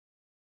favor.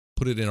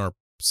 Put it in our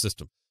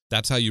system.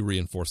 That's how you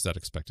reinforce that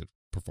expected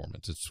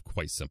performance. It's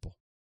quite simple.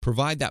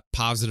 Provide that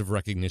positive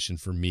recognition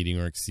for meeting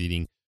or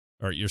exceeding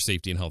your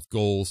safety and health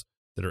goals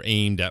that are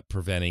aimed at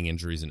preventing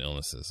injuries and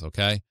illnesses,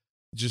 okay?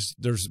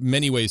 There's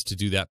many ways to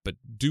do that, but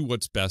do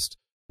what's best,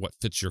 what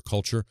fits your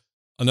culture.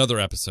 Another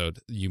episode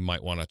you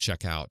might want to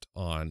check out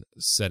on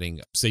setting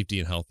safety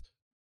and health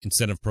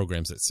incentive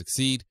programs that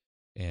succeed,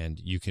 and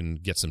you can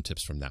get some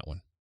tips from that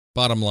one.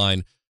 Bottom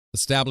line,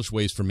 establish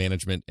ways for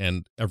management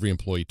and every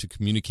employee to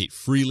communicate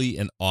freely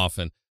and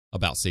often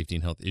about safety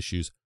and health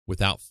issues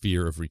without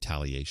fear of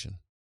retaliation.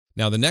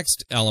 Now, the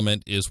next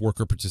element is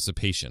worker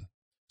participation.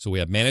 So we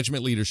have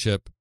management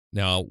leadership.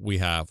 Now we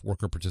have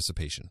worker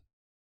participation.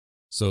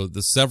 So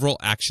the several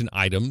action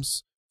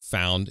items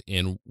found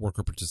in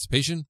worker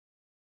participation.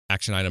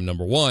 Action item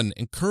number 1,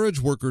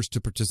 encourage workers to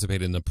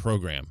participate in the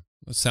program.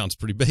 That sounds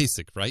pretty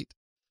basic, right?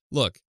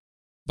 Look,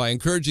 by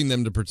encouraging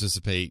them to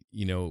participate,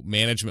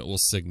 management will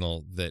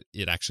signal that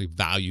it actually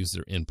values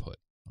their input.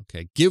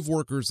 Okay, give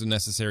workers the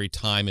necessary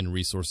time and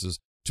resources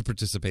to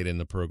participate in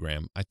the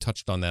program. I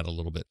touched on that a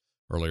little bit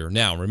earlier.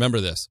 Now, remember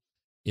this.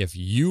 If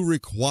your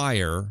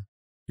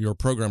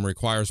program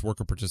requires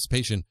worker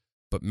participation,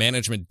 but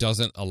management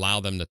doesn't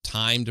allow them the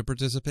time to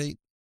participate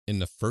in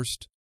the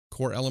first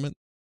core element,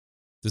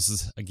 this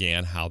is,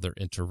 again, how they're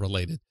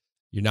interrelated.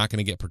 You're not going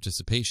to get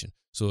participation.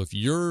 So if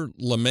you're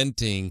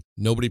lamenting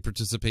nobody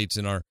participates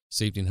in our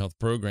safety and health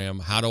program,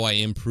 how do I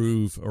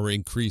improve or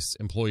increase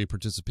employee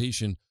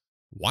participation?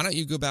 Why don't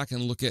you go back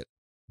and look at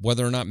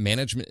whether or not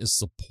management is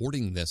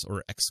supporting this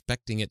or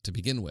expecting it to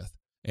begin with?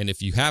 And if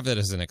you have that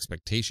as an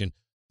expectation,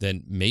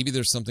 then maybe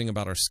there's something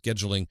about our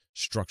scheduling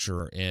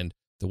structure and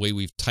the way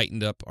we've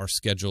tightened up our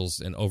schedules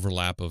and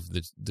overlap of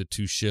the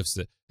two shifts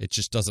that it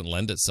just doesn't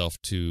lend itself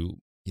to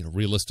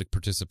realistic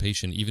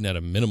participation, even at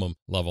a minimum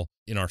level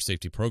in our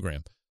safety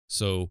program.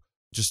 So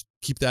just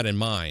keep that in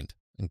mind.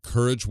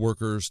 Encourage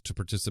workers to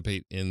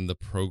participate in the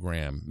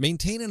program.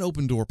 Maintain an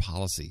open door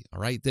policy,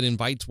 all right, that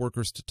invites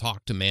workers to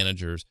talk to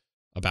managers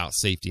about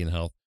safety and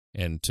health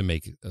and to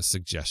make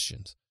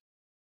suggestions.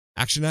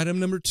 Action item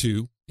number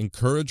 2,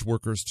 encourage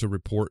workers to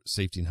report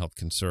safety and health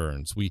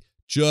concerns. We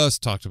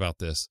just talked about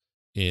this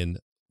in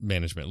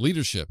management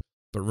leadership,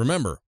 but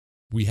remember,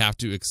 we have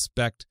to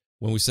expect,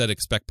 when we said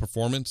expect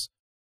performance,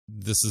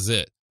 this is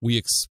it. We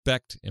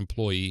expect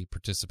employee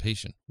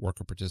participation,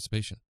 worker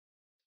participation.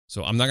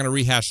 So I'm not going to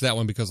rehash that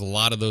one because a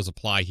lot of those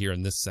apply here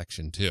in this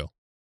section too.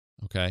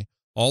 Okay.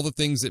 All the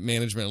things that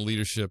management and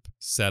leadership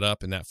set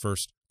up in that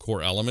first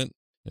core element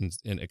and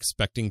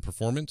expecting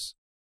performance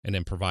and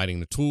then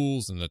providing the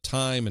tools and the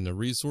time and the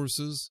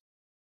resources.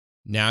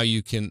 Now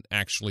you can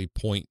actually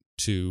point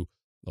to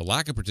the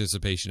lack of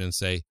participation and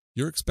say,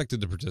 you're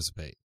expected to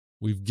participate.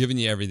 We've given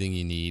you everything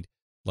you need.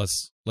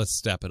 Let's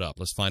step it up.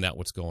 Let's find out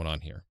what's going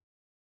on here.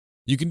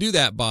 You can do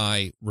that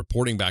by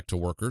reporting back to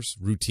workers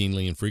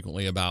routinely and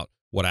frequently about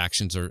what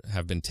actions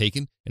have been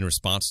taken in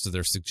response to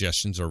their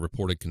suggestions or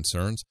reported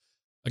concerns.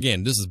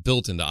 Again, this is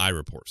built into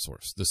iReport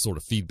source, this sort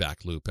of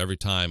feedback loop. Every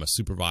time a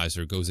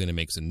supervisor goes in and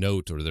makes a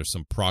note or there's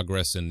some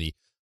progress in the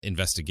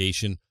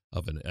investigation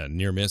of a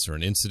near miss or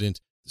an incident,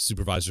 the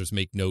supervisors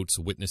make notes,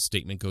 a witness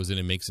statement goes in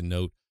and makes a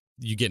note.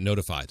 You get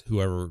notified.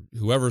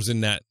 Whoever's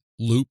in that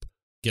loop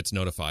gets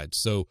notified.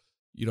 So,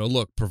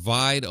 look,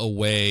 provide a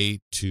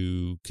way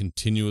to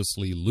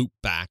continuously loop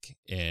back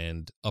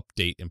and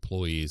update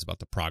employees about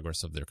the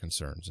progress of their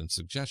concerns and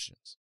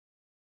suggestions.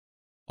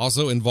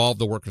 Also involve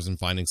the workers in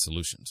finding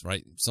solutions,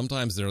 right?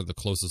 Sometimes they're the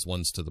closest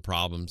ones to the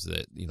problems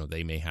that,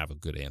 they may have a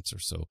good answer.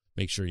 So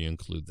make sure you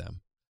include them.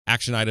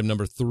 Action item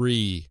number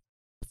 3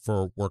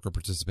 for worker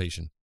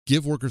participation.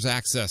 Give workers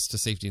access to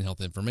safety and health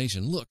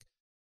information. Look,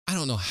 I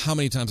don't know how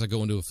many times I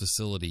go into a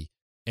facility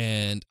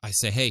and I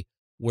say, hey,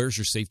 where's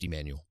your safety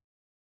manual?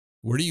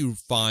 Where do you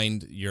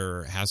find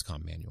your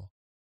HAZCOM manual?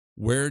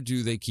 Where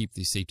do they keep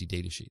these safety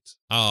data sheets?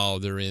 Oh,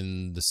 they're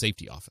in the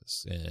safety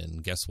office.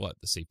 And guess what?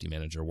 The safety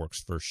manager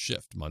works first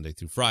shift Monday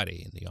through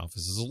Friday, and the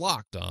office is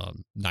locked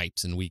on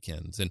nights and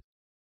weekends. And,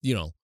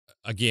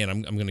 again,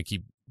 I'm going to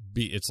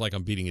it's like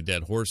I'm beating a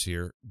dead horse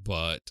here,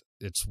 but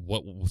it's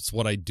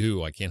what I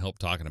do. I can't help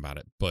talking about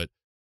it. But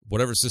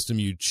whatever system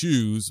you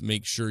choose,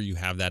 make sure you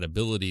have that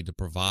ability to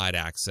provide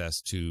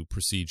access to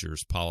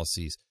procedures,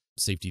 policies,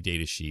 safety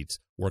data sheets,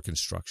 work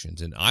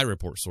instructions. In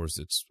iReport Source,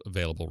 it's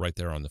available right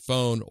there on the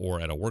phone or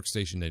at a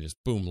workstation. They just,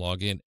 boom,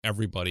 log in.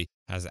 Everybody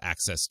has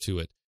access to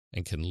it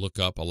and can look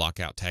up a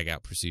lockout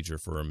tagout procedure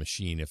for a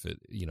machine if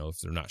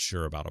they're not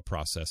sure about a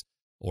process,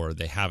 or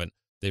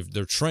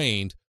they're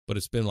trained, but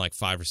it's been like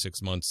 5 or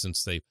 6 months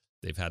since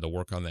they've had to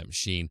work on that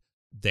machine.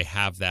 They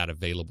have that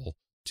available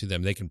to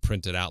them. They can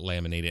print it out,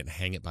 laminate it, and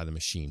hang it by the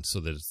machine so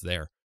that it's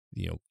there.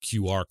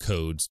 QR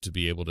codes to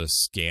be able to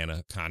scan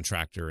a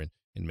contractor and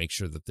make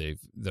sure that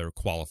they're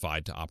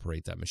qualified to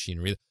operate that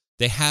machinery.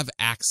 They have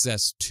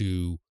access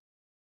to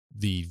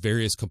the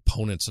various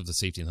components of the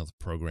safety and health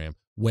program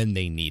when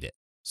they need it.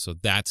 So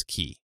that's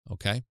key,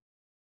 okay?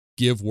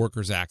 Give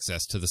workers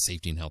access to the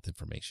safety and health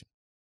information.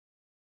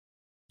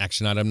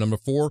 Action item number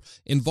 4,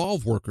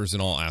 involve workers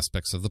in all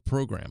aspects of the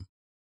program.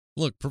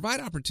 Look, provide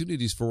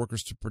opportunities for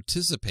workers to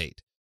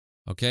participate,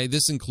 okay?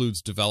 This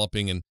includes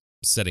developing and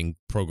setting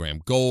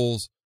program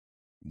goals.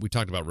 We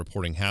talked about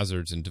reporting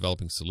hazards and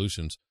developing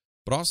solutions,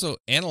 but also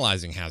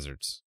analyzing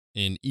hazards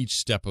in each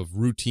step of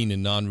routine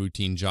and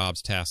non-routine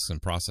jobs, tasks,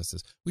 and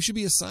processes. We should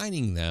be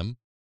assigning them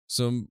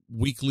some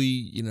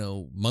weekly,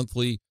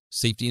 monthly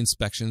safety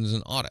inspections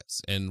and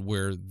audits, and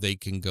where they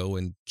can go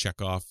and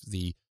check off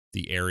the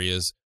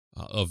areas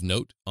of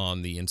note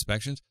on the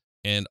inspections.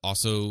 And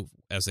also,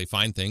 as they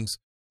find things,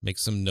 make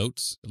some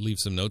notes, leave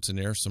some notes in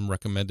there, some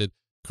recommended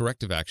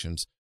corrective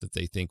actions that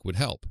they think would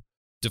help.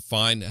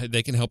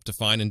 They can help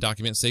define and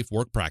document safe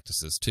work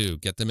practices too.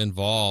 Get them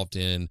involved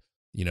in,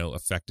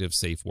 effective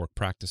safe work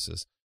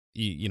practices.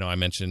 I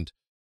mentioned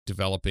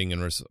developing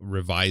and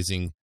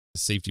revising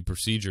safety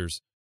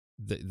procedures.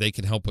 They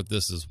can help with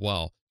this as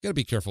well. You got to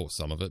be careful with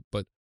some of it,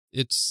 but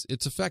it's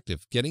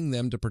effective. Getting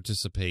them to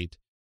participate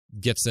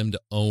gets them to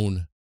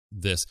own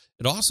this.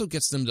 It also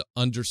gets them to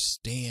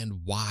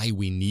understand why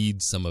we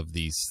need some of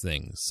these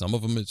things. Some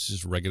of them it's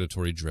just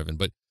regulatory driven,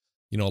 but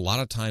a lot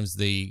of times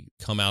they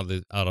come out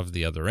of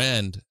the other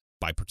end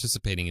by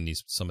participating in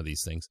some of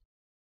these things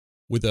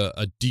with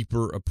a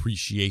deeper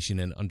appreciation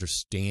and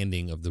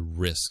understanding of the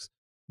risks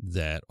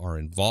that are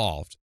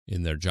involved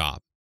in their job.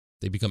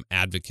 They become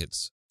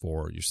advocates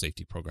for your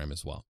safety program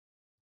as well.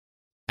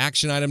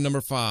 Action item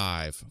number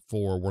 5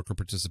 for worker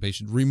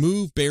participation: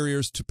 remove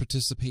barriers to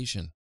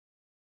participation.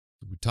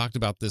 We talked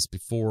about this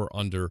before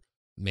under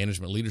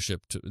management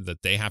leadership,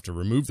 that they have to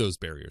remove those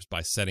barriers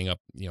by setting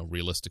up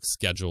realistic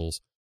schedules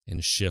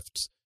and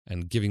shifts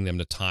and giving them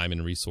the time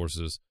and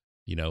resources.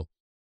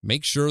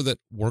 Make sure that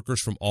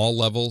workers from all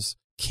levels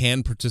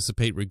can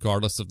participate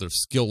regardless of their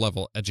skill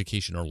level,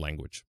 education, or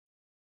language.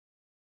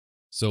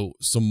 So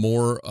some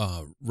more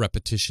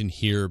repetition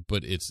here,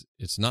 but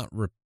it's not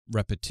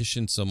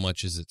repetition so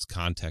much as it's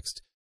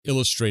context,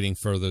 illustrating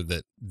further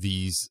that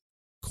these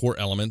core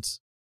elements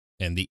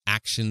and the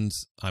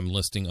actions I'm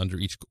listing under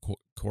each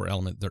core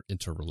element, they're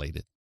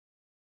interrelated.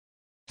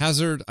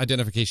 Hazard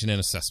identification and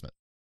assessment.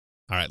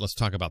 All right, let's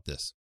talk about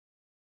this.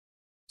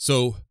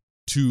 So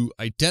to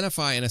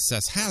identify and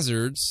assess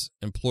hazards,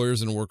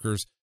 employers and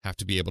workers have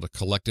to be able to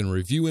collect and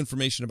review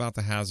information about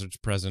the hazards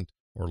present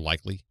or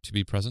likely to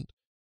be present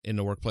in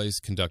the workplace,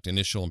 conduct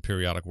initial and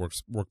periodic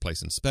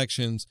workplace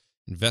inspections,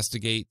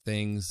 investigate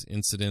things,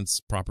 incidents,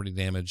 property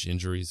damage,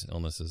 injuries,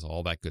 illnesses,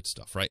 all that good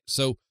stuff, right?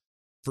 So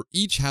for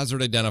each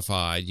hazard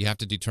identified, you have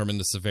to determine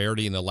the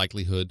severity and the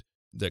likelihood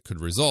that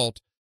could result,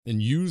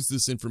 and use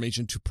this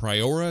information to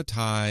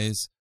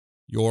prioritize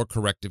your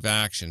corrective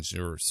actions,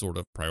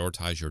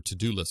 prioritize your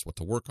to-do list, what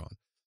to work on.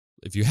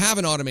 If you have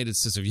an automated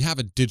system, if you have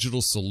a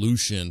digital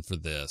solution for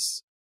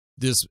this,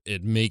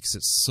 it makes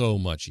it so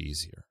much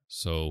easier.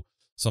 So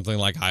something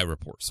like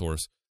iReport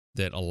Source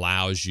that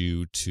allows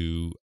you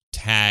to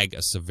tag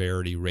a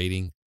severity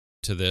rating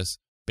to this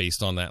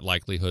based on that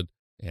likelihood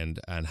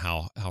and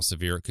how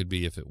severe it could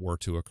be if it were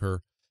to occur,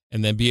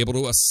 and then be able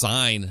to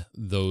assign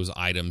those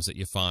items that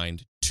you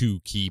find to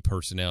key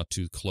personnel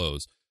to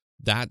close.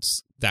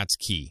 That's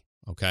key,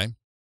 okay?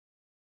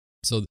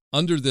 So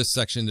under this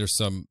section, there's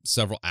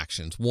several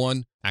actions.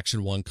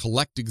 Action 1,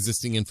 collect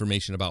existing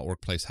information about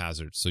workplace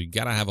hazards. So you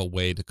got to have a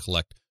way to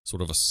collect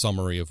sort of a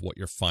summary of what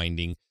you're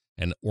finding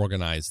and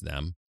organize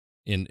them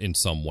in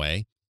some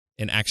way.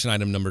 And action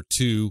item number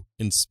 2,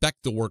 inspect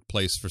the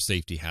workplace for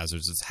safety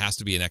hazards. This has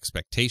to be an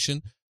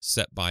expectation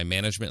set by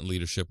management and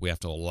leadership. We have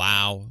to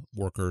allow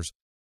workers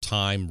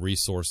time,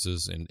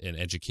 resources, and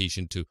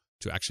education to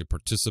actually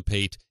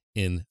participate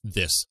in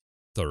this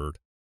third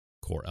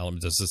core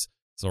element. So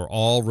they're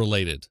all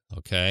related,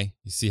 okay?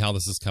 You see how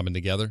this is coming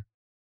together?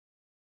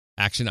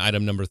 Action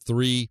item number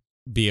 3,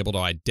 be able to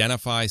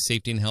identify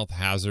safety and health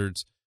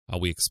hazards.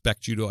 We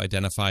expect you to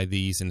identify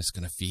these, and it's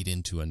going to feed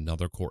into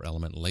another core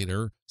element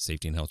later,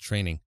 safety and health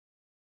training.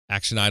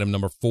 Action item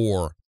number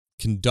 4,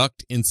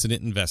 conduct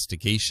incident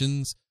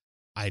investigations.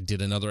 I did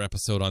another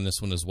episode on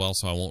this one as well,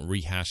 so I won't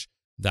rehash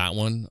that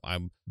one.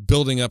 I'm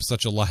building up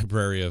such a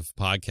library of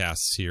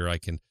podcasts here. I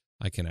can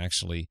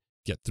actually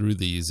get through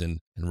these and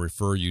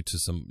refer you to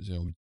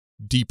some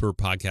deeper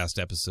podcast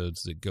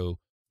episodes that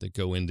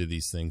go into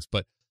these things.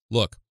 But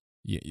look,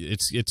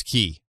 it's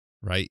key,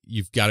 right?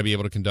 You've got to be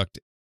able to conduct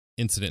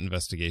incident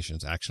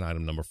investigations, action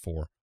item number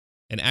 4.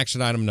 And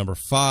action item number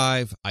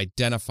 5,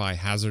 identify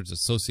hazards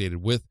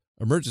associated with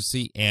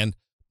emergency and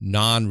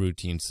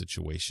non-routine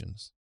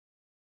situations.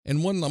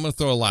 And I'm going to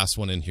throw a last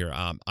one in here,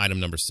 item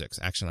number 6,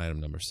 action item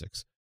number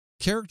 6.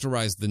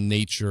 Characterize the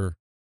nature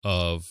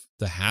of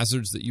the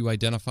hazards that you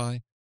identify.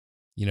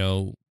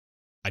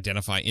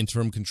 Identify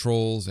interim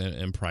controls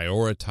and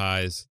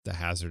prioritize the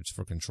hazards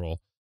for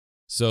control.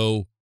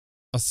 So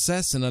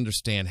assess and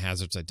understand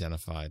hazards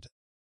identified.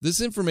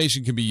 This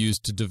information can be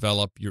used to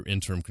develop your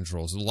interim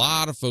controls. A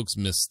lot of folks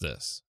miss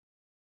this.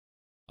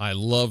 I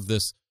love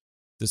this.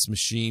 This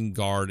machine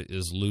guard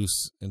is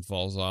loose and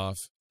falls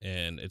off,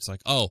 and it's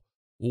like, oh,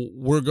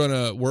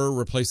 we're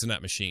replacing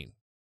that machine.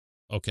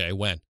 Okay,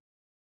 when?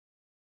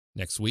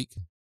 Next week?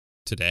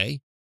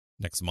 Today?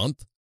 Next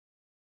month?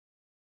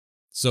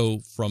 So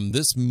from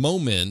this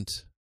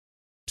moment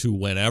to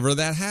whenever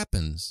that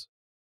happens,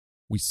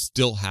 we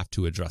still have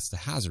to address the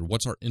hazard.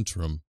 What's our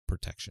interim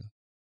protection?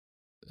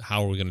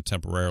 How are we going to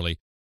temporarily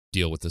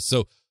deal with this?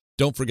 So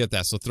don't forget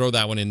that. So throw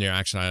that one in there,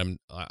 action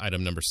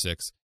item number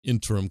 6,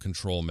 interim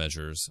control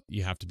measures.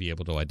 You have to be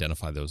able to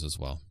identify those as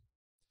well.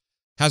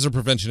 Hazard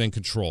prevention and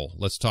control.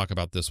 Let's talk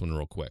about this one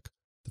real quick.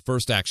 The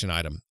first action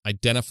item,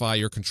 identify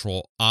your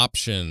control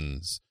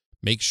options.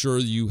 Make sure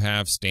you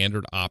have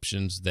standard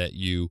options that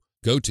you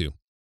go to.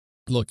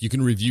 Look, you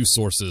can review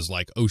sources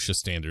like OSHA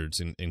standards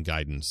and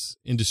guidance,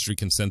 industry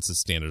consensus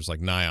standards like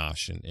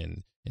NIOSH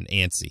and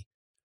ANSI.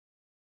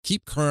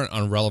 Keep current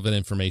on relevant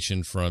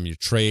information from your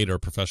trade or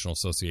professional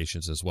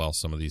associations as well,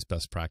 some of these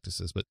best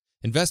practices. But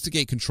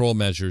investigate control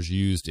measures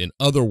used in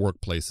other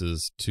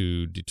workplaces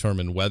to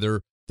determine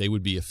whether they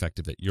would be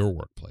effective at your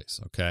workplace,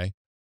 okay?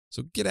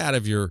 So get out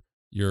of your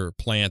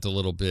plant a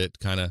little bit,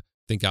 kind of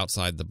think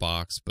outside the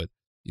box, but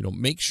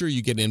make sure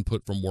you get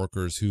input from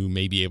workers who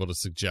may be able to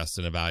suggest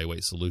and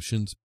evaluate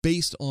solutions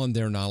based on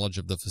their knowledge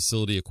of the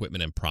facility,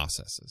 equipment, and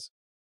processes.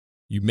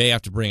 You may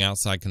have to bring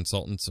outside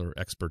consultants or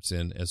experts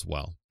in as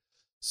well.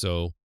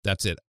 So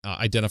that's it.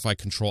 Identify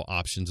control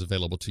options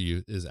available to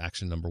you is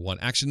action number 1.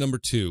 Action number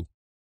 2,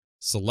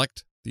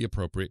 select the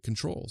appropriate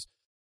controls.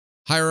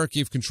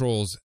 Hierarchy of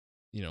controls.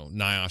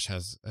 NIOSH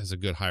has a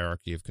good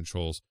hierarchy of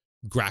controls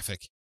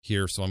graphic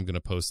here, so I'm going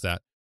to post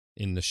that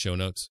in the show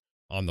notes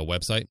on the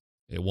website.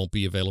 It won't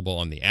be available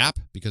on the app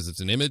because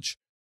it's an image,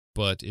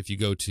 but if you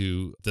go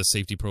to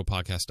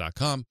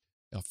thesafetypropodcast.com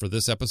for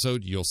this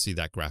episode, you'll see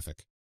that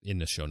graphic in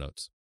the show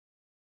notes.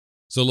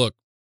 So look,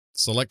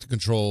 select the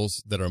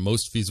controls that are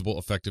most feasible,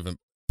 effective, and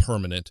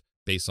permanent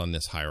based on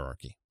this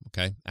hierarchy,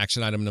 okay?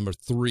 Action item number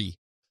 3,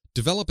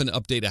 develop and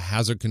update a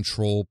hazard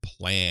control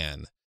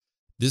plan.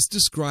 This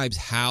describes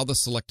how the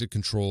selected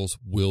controls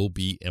will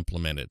be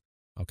implemented,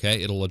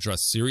 okay? It'll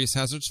address serious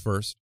hazards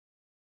first.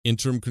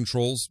 Interim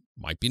controls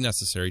might be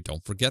necessary,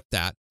 don't forget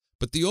that,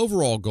 but the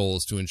overall goal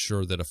is to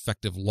ensure that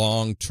effective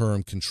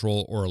long-term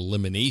control or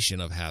elimination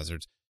of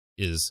hazards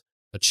is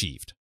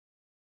achieved.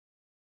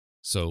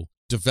 So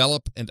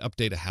develop and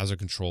update a hazard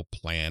control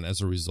plan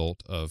as a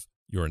result of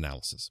your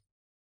analysis.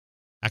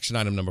 Action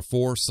item number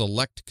 4,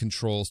 select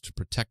controls to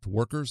protect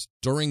workers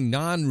during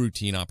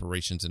non-routine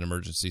operations and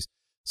emergencies.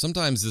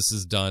 Sometimes this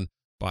is done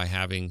by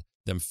having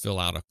them fill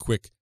out a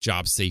quick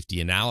job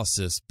safety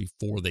analysis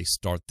before they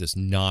start this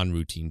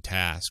non-routine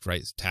task,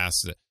 right?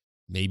 Tasks that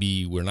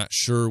maybe we're not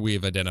sure we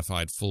have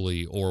identified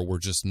fully or we're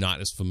just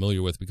not as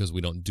familiar with because we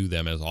don't do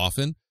them as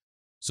often.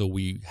 So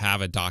we have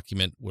a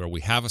document where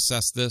we have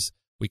assessed this.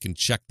 We can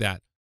check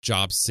that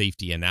job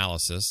safety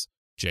analysis,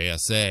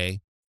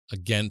 JSA,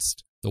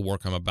 against the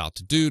work I'm about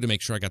to do to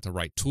make sure I got the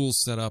right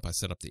tools set up. I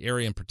set up the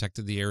area and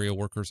protected the area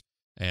workers,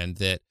 and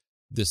that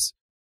this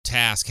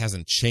task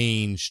hasn't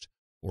changed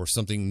or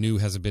something new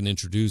hasn't been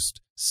introduced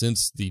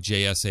since the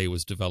JSA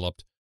was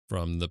developed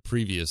from the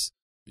previous,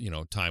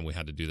 time we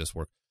had to do this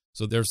work.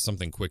 So there's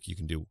something quick you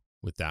can do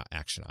with that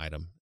action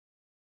item.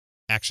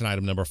 Action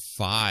item number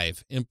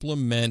 5,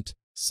 implement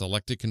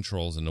selected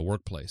controls in the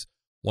workplace.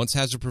 Once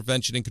hazard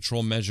prevention and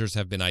control measures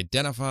have been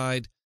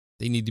identified,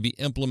 they need to be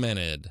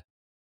implemented.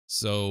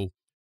 So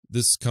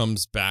this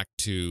comes back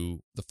to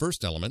the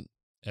first element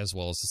as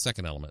well as the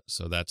second element.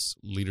 So that's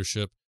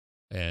leadership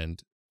and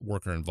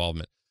worker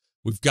involvement.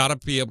 We've got to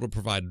be able to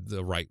provide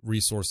the right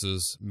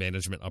resources,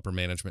 management, upper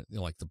management,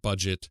 like the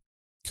budget,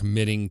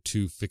 committing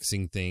to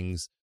fixing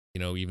things,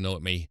 even though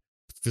it may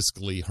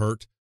fiscally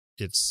hurt,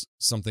 it's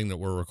something that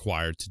we're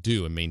required to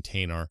do and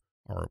maintain our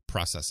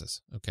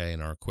processes, okay,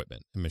 and our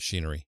equipment and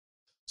machinery.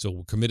 So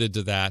we're committed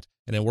to that.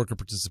 And then worker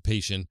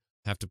participation,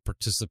 have to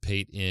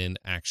participate in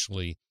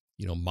actually,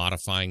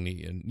 modifying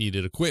the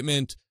needed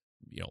equipment,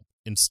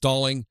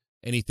 installing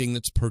anything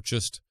that's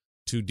purchased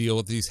to deal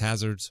with these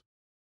hazards,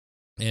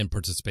 and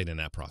participate in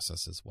that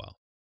process as well.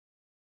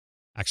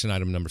 Action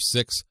item number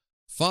 6,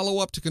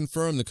 follow up to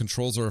confirm the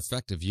controls are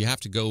effective. You have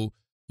to go,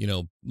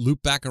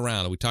 loop back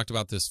around. We talked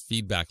about this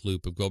feedback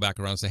loop of go back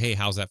around and say, hey,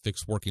 how's that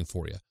fix working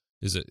for you?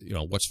 Is it,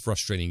 what's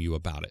frustrating you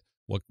about it?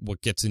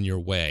 What gets in your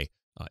way?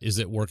 Is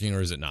it working or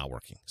is it not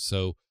working?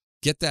 So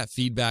get that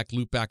feedback,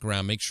 loop back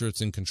around, make sure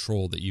it's in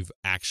control, that you've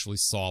actually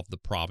solved the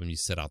problem you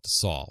set out to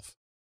solve.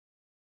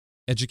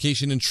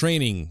 Education and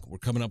training. We're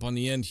coming up on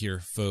the end here,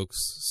 folks.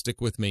 Stick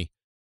with me.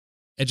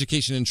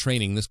 Education and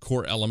training, this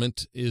core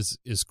element is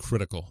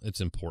critical.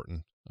 It's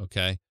important,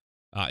 okay?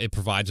 It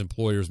provides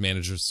employers,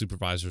 managers,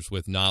 supervisors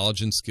with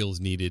knowledge and skills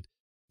needed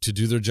to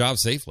do their job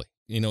safely,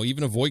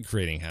 even avoid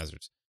creating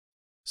hazards.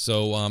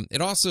 So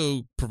it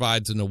also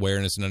provides an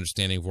awareness and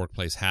understanding of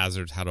workplace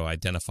hazards, how to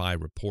identify,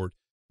 report,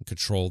 and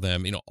control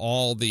them.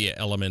 All the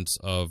elements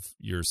of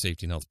your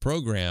safety and health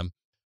program,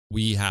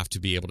 we have to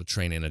be able to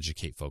train and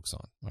educate folks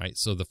on, right?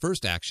 So the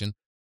first action,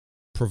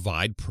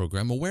 provide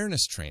program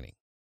awareness training.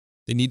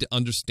 They need to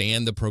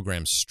understand the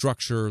program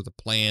structure, the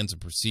plans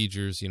and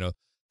procedures.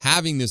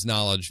 Having this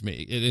knowledge,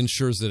 it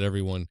ensures that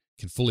everyone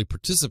can fully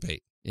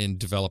participate in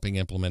developing,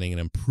 implementing, and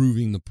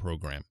improving the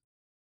program.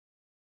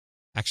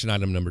 Action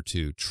item number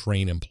 2,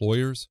 train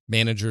employers,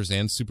 managers,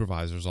 and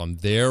supervisors on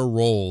their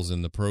roles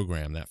in the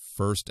program, that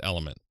first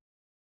element.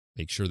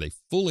 Make sure they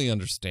fully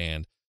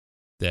understand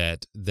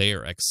that they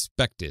are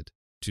expected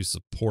to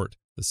support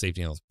the safety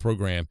and health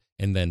program,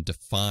 and then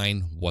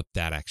define what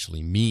that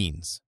actually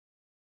means.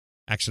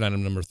 Action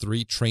item number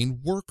 3, train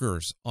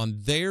workers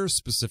on their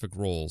specific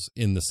roles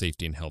in the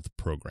safety and health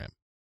program.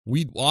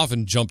 We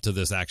often jump to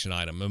this action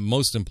item. And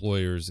most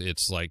employers,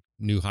 it's like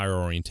new hire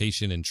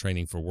orientation and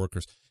training for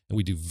workers. And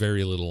we do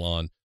very little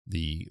on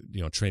the,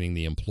 training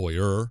the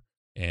employer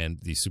and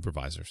the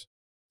supervisors.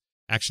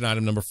 Action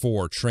item number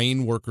 4,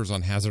 train workers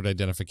on hazard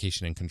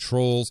identification and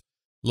controls.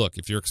 Look,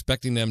 if you're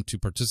expecting them to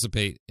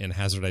participate in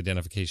hazard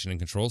identification and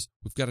controls,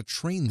 we've got to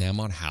train them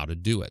on how to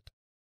do it.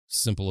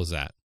 Simple as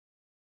that.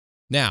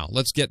 Now,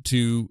 let's get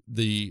to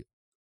the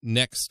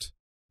next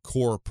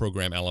core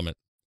program element,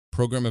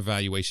 program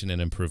evaluation and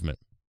improvement.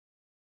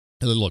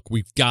 And look,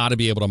 we've got to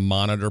be able to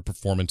monitor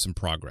performance and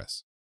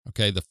progress.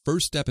 Okay, the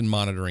first step in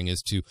monitoring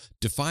is to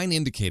define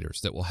indicators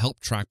that will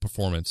help track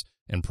performance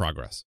and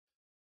progress.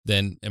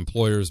 Then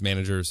employers,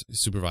 managers,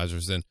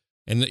 supervisors, and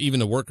even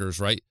the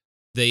workers, right?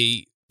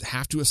 They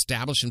have to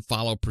establish and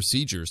follow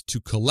procedures to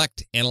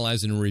collect,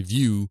 analyze, and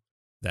review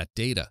that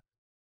data.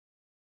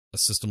 A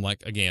system like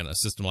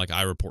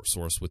iReport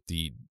Source with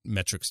the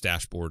metrics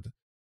dashboard,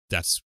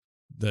 that's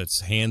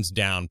hands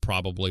down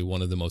probably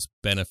one of the most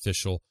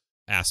beneficial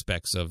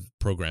aspects of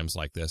programs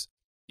like this,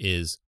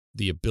 is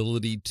the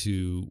ability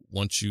to,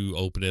 once you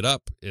open it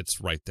up,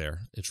 it's right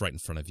there. It's right in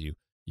front of you.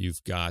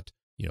 You've got,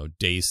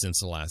 days since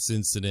the last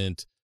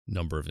incident,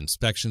 number of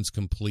inspections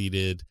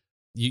completed.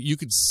 You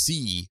could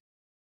see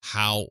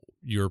how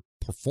you're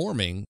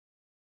performing.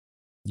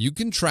 You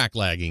can track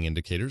lagging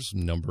indicators,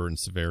 number and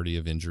severity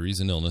of injuries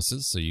and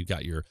illnesses. So you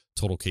got your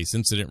total case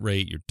incident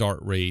rate, your DART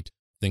rate,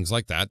 things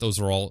like that. Those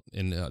are all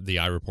in the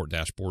iReport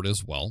dashboard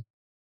as well.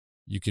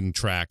 You can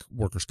track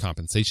workers'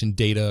 compensation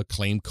data,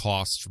 claim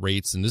costs,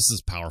 rates, and this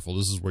is powerful.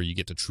 This is where you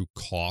get the true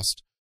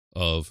cost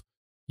of,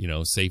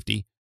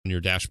 safety in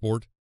your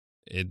dashboard.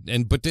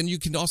 But then you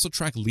can also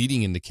track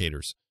leading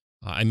indicators.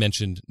 I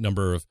mentioned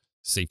number of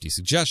safety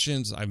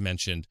suggestions. I've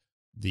mentioned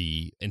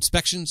the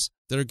inspections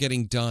that are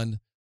getting done.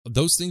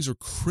 Those things are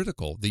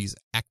critical. These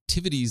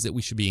activities that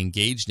we should be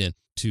engaged in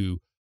to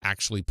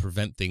actually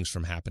prevent things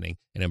from happening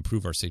and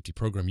improve our safety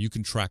program. You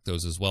can track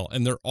those as well.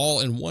 And they're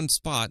all in one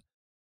spot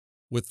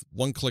with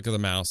one click of the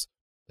mouse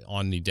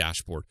on the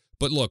dashboard.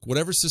 But look,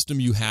 whatever system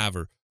you have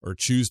or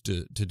choose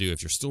to do,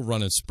 if you're still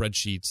running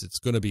spreadsheets, it's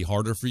going to be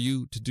harder for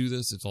you to do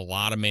this. It's a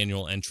lot of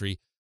manual entry,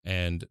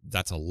 and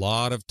that's a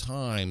lot of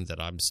time that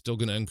I'm still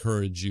going to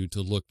encourage you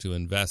to look to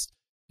invest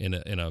in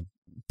a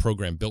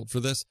program built for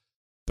this.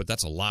 But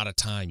that's a lot of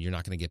time you're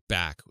not going to get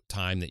back,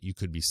 time that you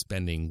could be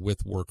spending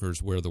with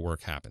workers where the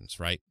work happens,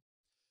 right?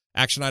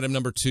 Action item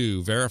number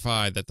 2,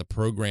 verify that the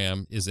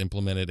program is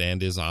implemented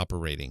and is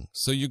operating.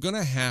 So you're going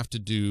to have to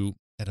do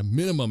at a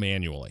minimum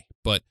annually,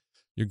 but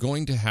you're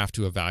going to have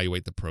to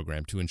evaluate the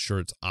program to ensure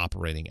it's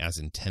operating as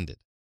intended.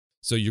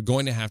 So you're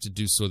going to have to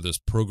do this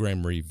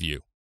program review.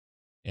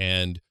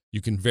 And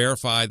you can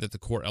verify that the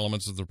core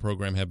elements of the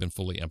program have been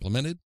fully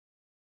implemented.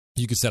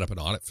 You can set up an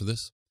audit for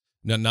this.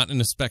 Now, not an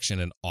inspection,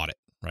 an audit,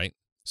 right?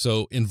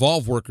 So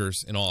involve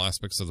workers in all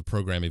aspects of the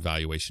program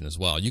evaluation as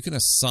well. You can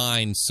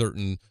assign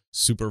certain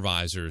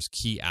supervisors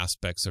key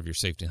aspects of your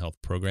safety and health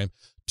program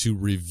to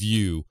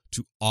review,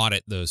 to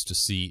audit those to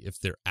see if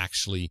they're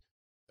actually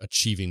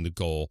achieving the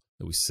goal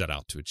that we set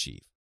out to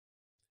achieve.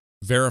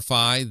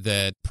 Verify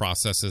that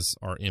processes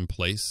are in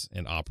place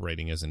and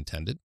operating as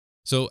intended.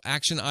 So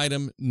action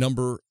item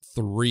number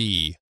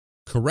 3,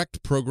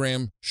 correct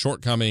program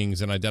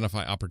shortcomings and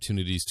identify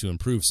opportunities to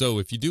improve. So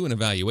if you do an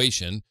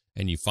evaluation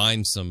and you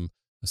find some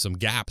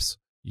gaps,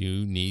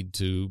 you need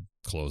to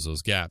close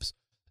those gaps.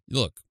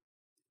 Look,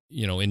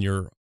 in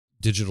your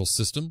digital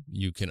system,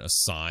 you can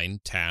assign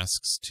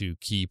tasks to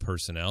key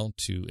personnel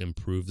to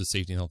improve the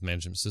safety and health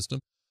management system.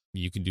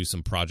 You can do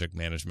some project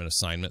management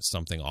assignments,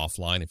 something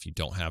offline if you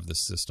don't have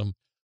this system.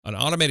 An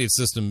automated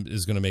system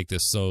is going to make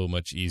this so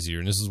much easier.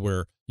 And this is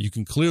where you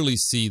can clearly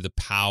see the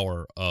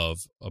power of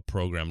a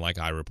program like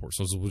iReport.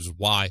 So which is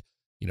why,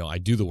 I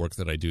do the work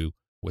that I do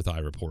with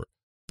iReport.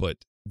 But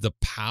the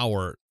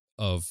power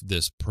of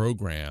this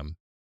program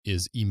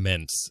is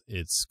immense.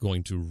 It's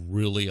going to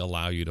really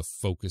allow you to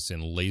focus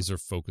and laser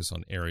focus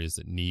on areas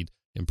that need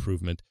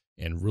improvement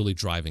and really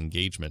drive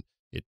engagement.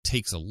 It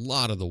takes a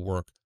lot of the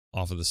work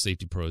off of the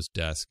Safety Pro's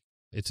desk.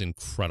 It's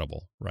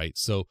incredible, right?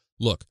 So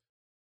look,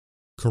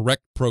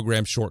 correct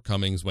program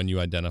shortcomings when you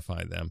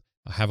identify them.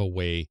 I have a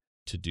way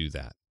to do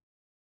that.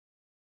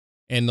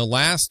 And the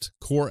last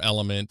core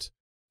element,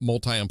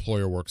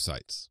 multi-employer work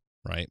sites,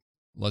 right?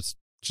 Let's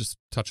just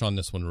touch on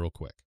this one real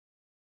quick.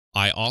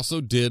 I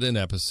also did an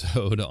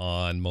episode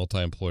on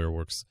multi-employer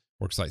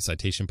worksite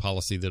citation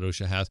policy that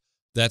OSHA has.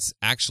 That's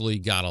actually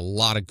got a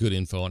lot of good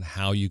info on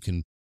how you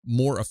can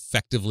more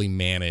effectively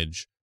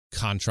manage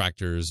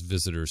contractors,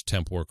 visitors,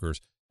 temp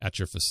workers at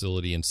your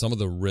facility and some of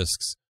the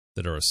risks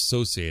that are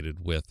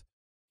associated with,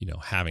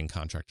 having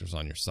contractors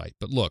on your site.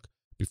 But look,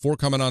 before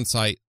coming on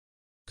site,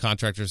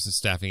 contractors and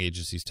staffing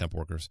agencies, temp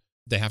workers,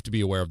 they have to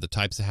be aware of the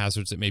types of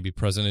hazards that may be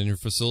present in your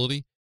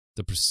facility,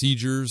 the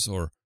procedures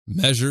or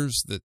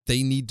measures that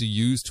they need to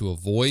use to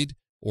avoid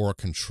or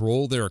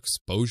control their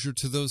exposure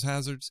to those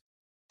hazards,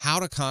 how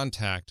to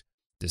contact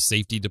the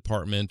safety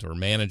department or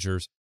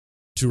managers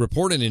to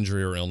report an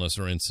injury or illness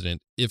or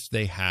incident if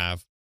they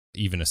have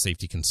even a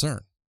safety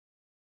concern.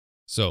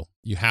 So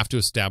you have to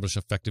establish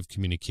effective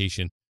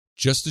communication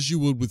just as you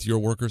would with your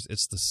workers.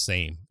 It's the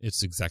same.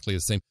 It's exactly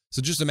the same.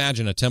 So just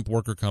imagine a temp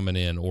worker coming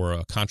in or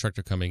a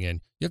contractor coming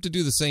in. You have to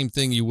do the same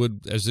thing you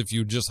would as if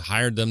you just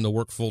hired them to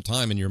work full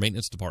time in your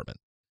maintenance department.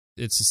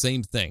 It's the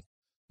same thing.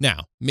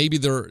 Now, maybe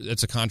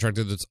it's a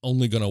contractor that's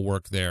only going to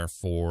work there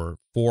for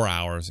 4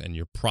 hours and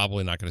you're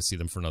probably not going to see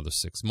them for another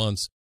 6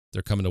 months.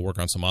 They're coming to work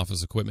on some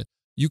office equipment.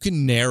 You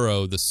can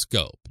narrow the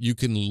scope. You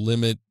can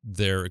limit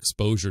their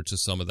exposure to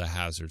some of the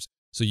hazards.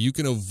 So you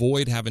can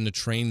avoid having to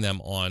train them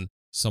on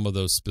some of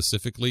those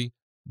specifically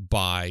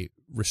by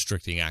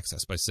restricting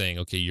access, by saying,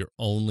 okay, you're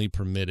only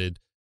permitted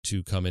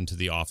to come into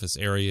the office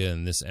area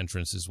and this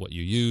entrance is what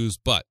you use.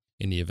 But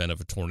in the event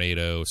of a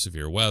tornado,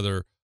 severe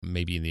weather,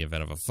 maybe in the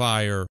event of a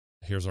fire,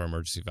 here's our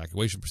emergency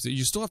evacuation procedure.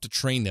 You still have to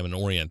train them and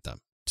orient them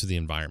to the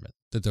environment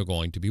that they're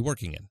going to be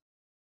working in.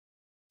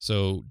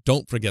 So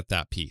don't forget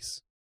that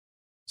piece.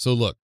 So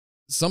look,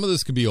 some of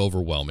this could be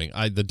overwhelming.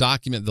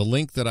 The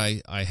link that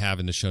I have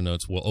in the show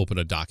notes will open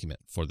a document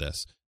for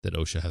this that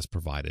OSHA has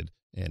provided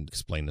and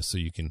explain this so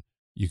you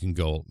can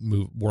go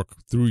work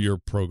through your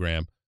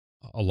program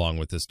along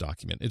with this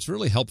document. It's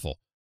really helpful.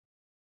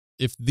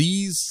 If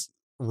these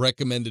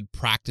recommended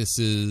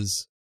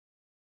practices,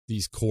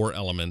 these core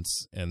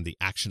elements and the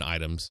action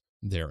items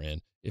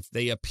therein, if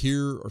they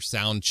appear or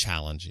sound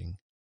challenging,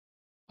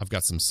 I've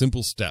got some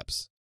simple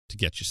steps to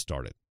get you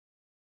started.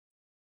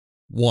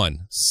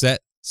 1,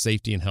 set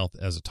safety and health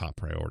as a top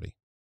priority.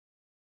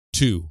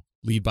 2,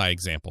 lead by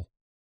example.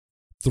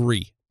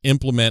 3,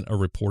 implement a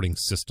reporting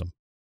system.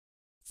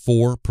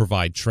 4,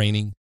 provide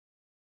training.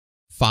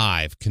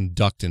 5,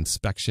 conduct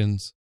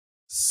inspections.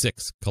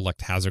 6,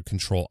 collect hazard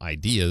control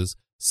ideas.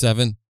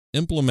 7,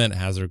 implement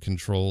hazard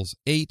controls.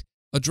 8,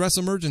 address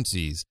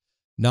emergencies.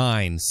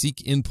 9,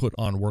 seek input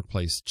on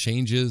workplace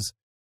changes.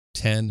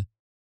 10,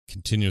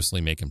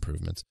 continuously make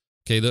improvements.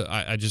 Okay,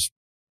 I just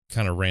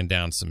kind of ran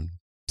down some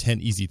 10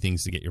 easy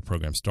things to get your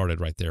program started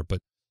right there. But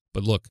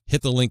look,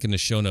 hit the link in the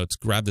show notes,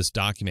 grab this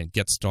document,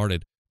 get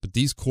started. But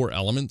these core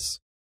elements,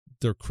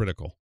 they're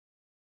critical.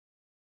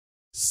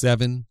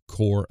 7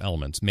 core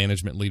elements: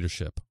 management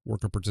leadership,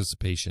 worker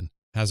participation,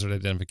 hazard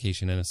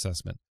identification and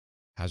assessment,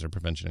 hazard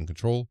prevention and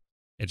control,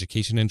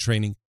 education and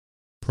training,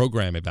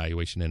 program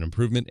evaluation and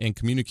improvement, and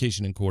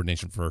communication and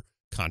coordination for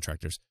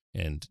contractors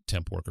and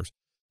temp workers.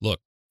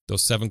 Look,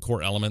 those 7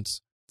 core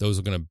elements, those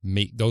are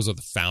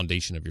the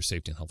foundation of your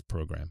safety and health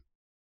program.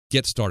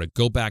 Get started.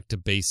 Go back to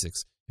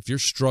basics. If you're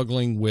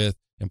struggling with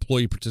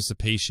employee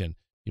participation,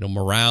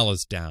 morale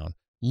is down,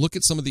 look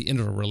at some of the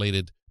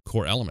interrelated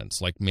core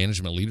elements like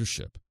management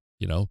leadership.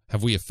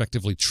 Have we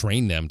effectively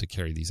trained them to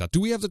carry these out? Do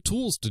we have the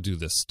tools to do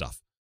this stuff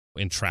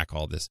and track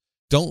all this?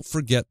 Don't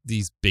forget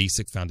these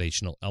basic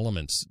foundational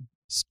elements.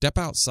 Step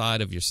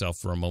outside of yourself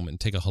for a moment and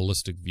take a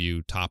holistic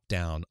view, top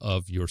down,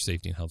 of your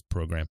safety and health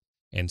program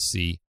and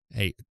see,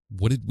 hey,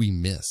 what did we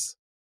miss?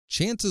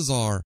 Chances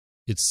are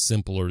it's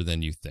simpler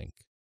than you think.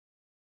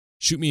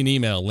 Shoot me an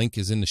email. Link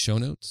is in the show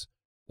notes.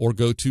 Or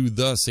go to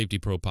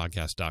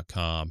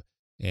thesafetypropodcast.com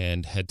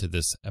and head to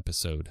this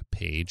episode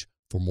page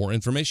for more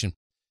information.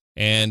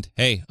 And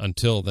hey,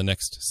 until the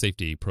next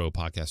Safety Pro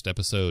Podcast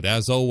episode,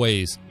 as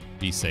always,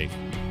 be safe.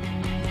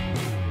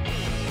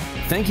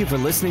 Thank you for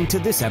listening to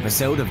this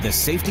episode of the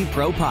Safety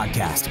Pro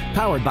Podcast,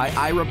 powered by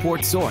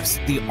iReport Source,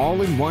 the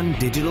all-in-one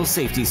digital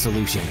safety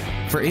solution.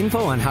 For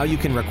info on how you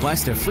can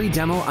request a free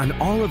demo on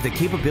all of the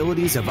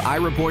capabilities of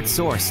iReport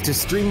Source to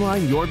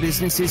streamline your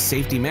business's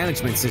safety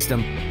management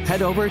system,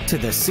 head over to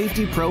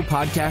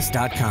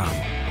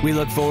thesafetypropodcast.com. We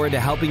look forward to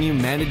helping you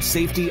manage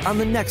safety on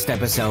the next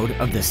episode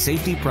of the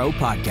Safety Pro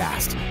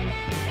Podcast.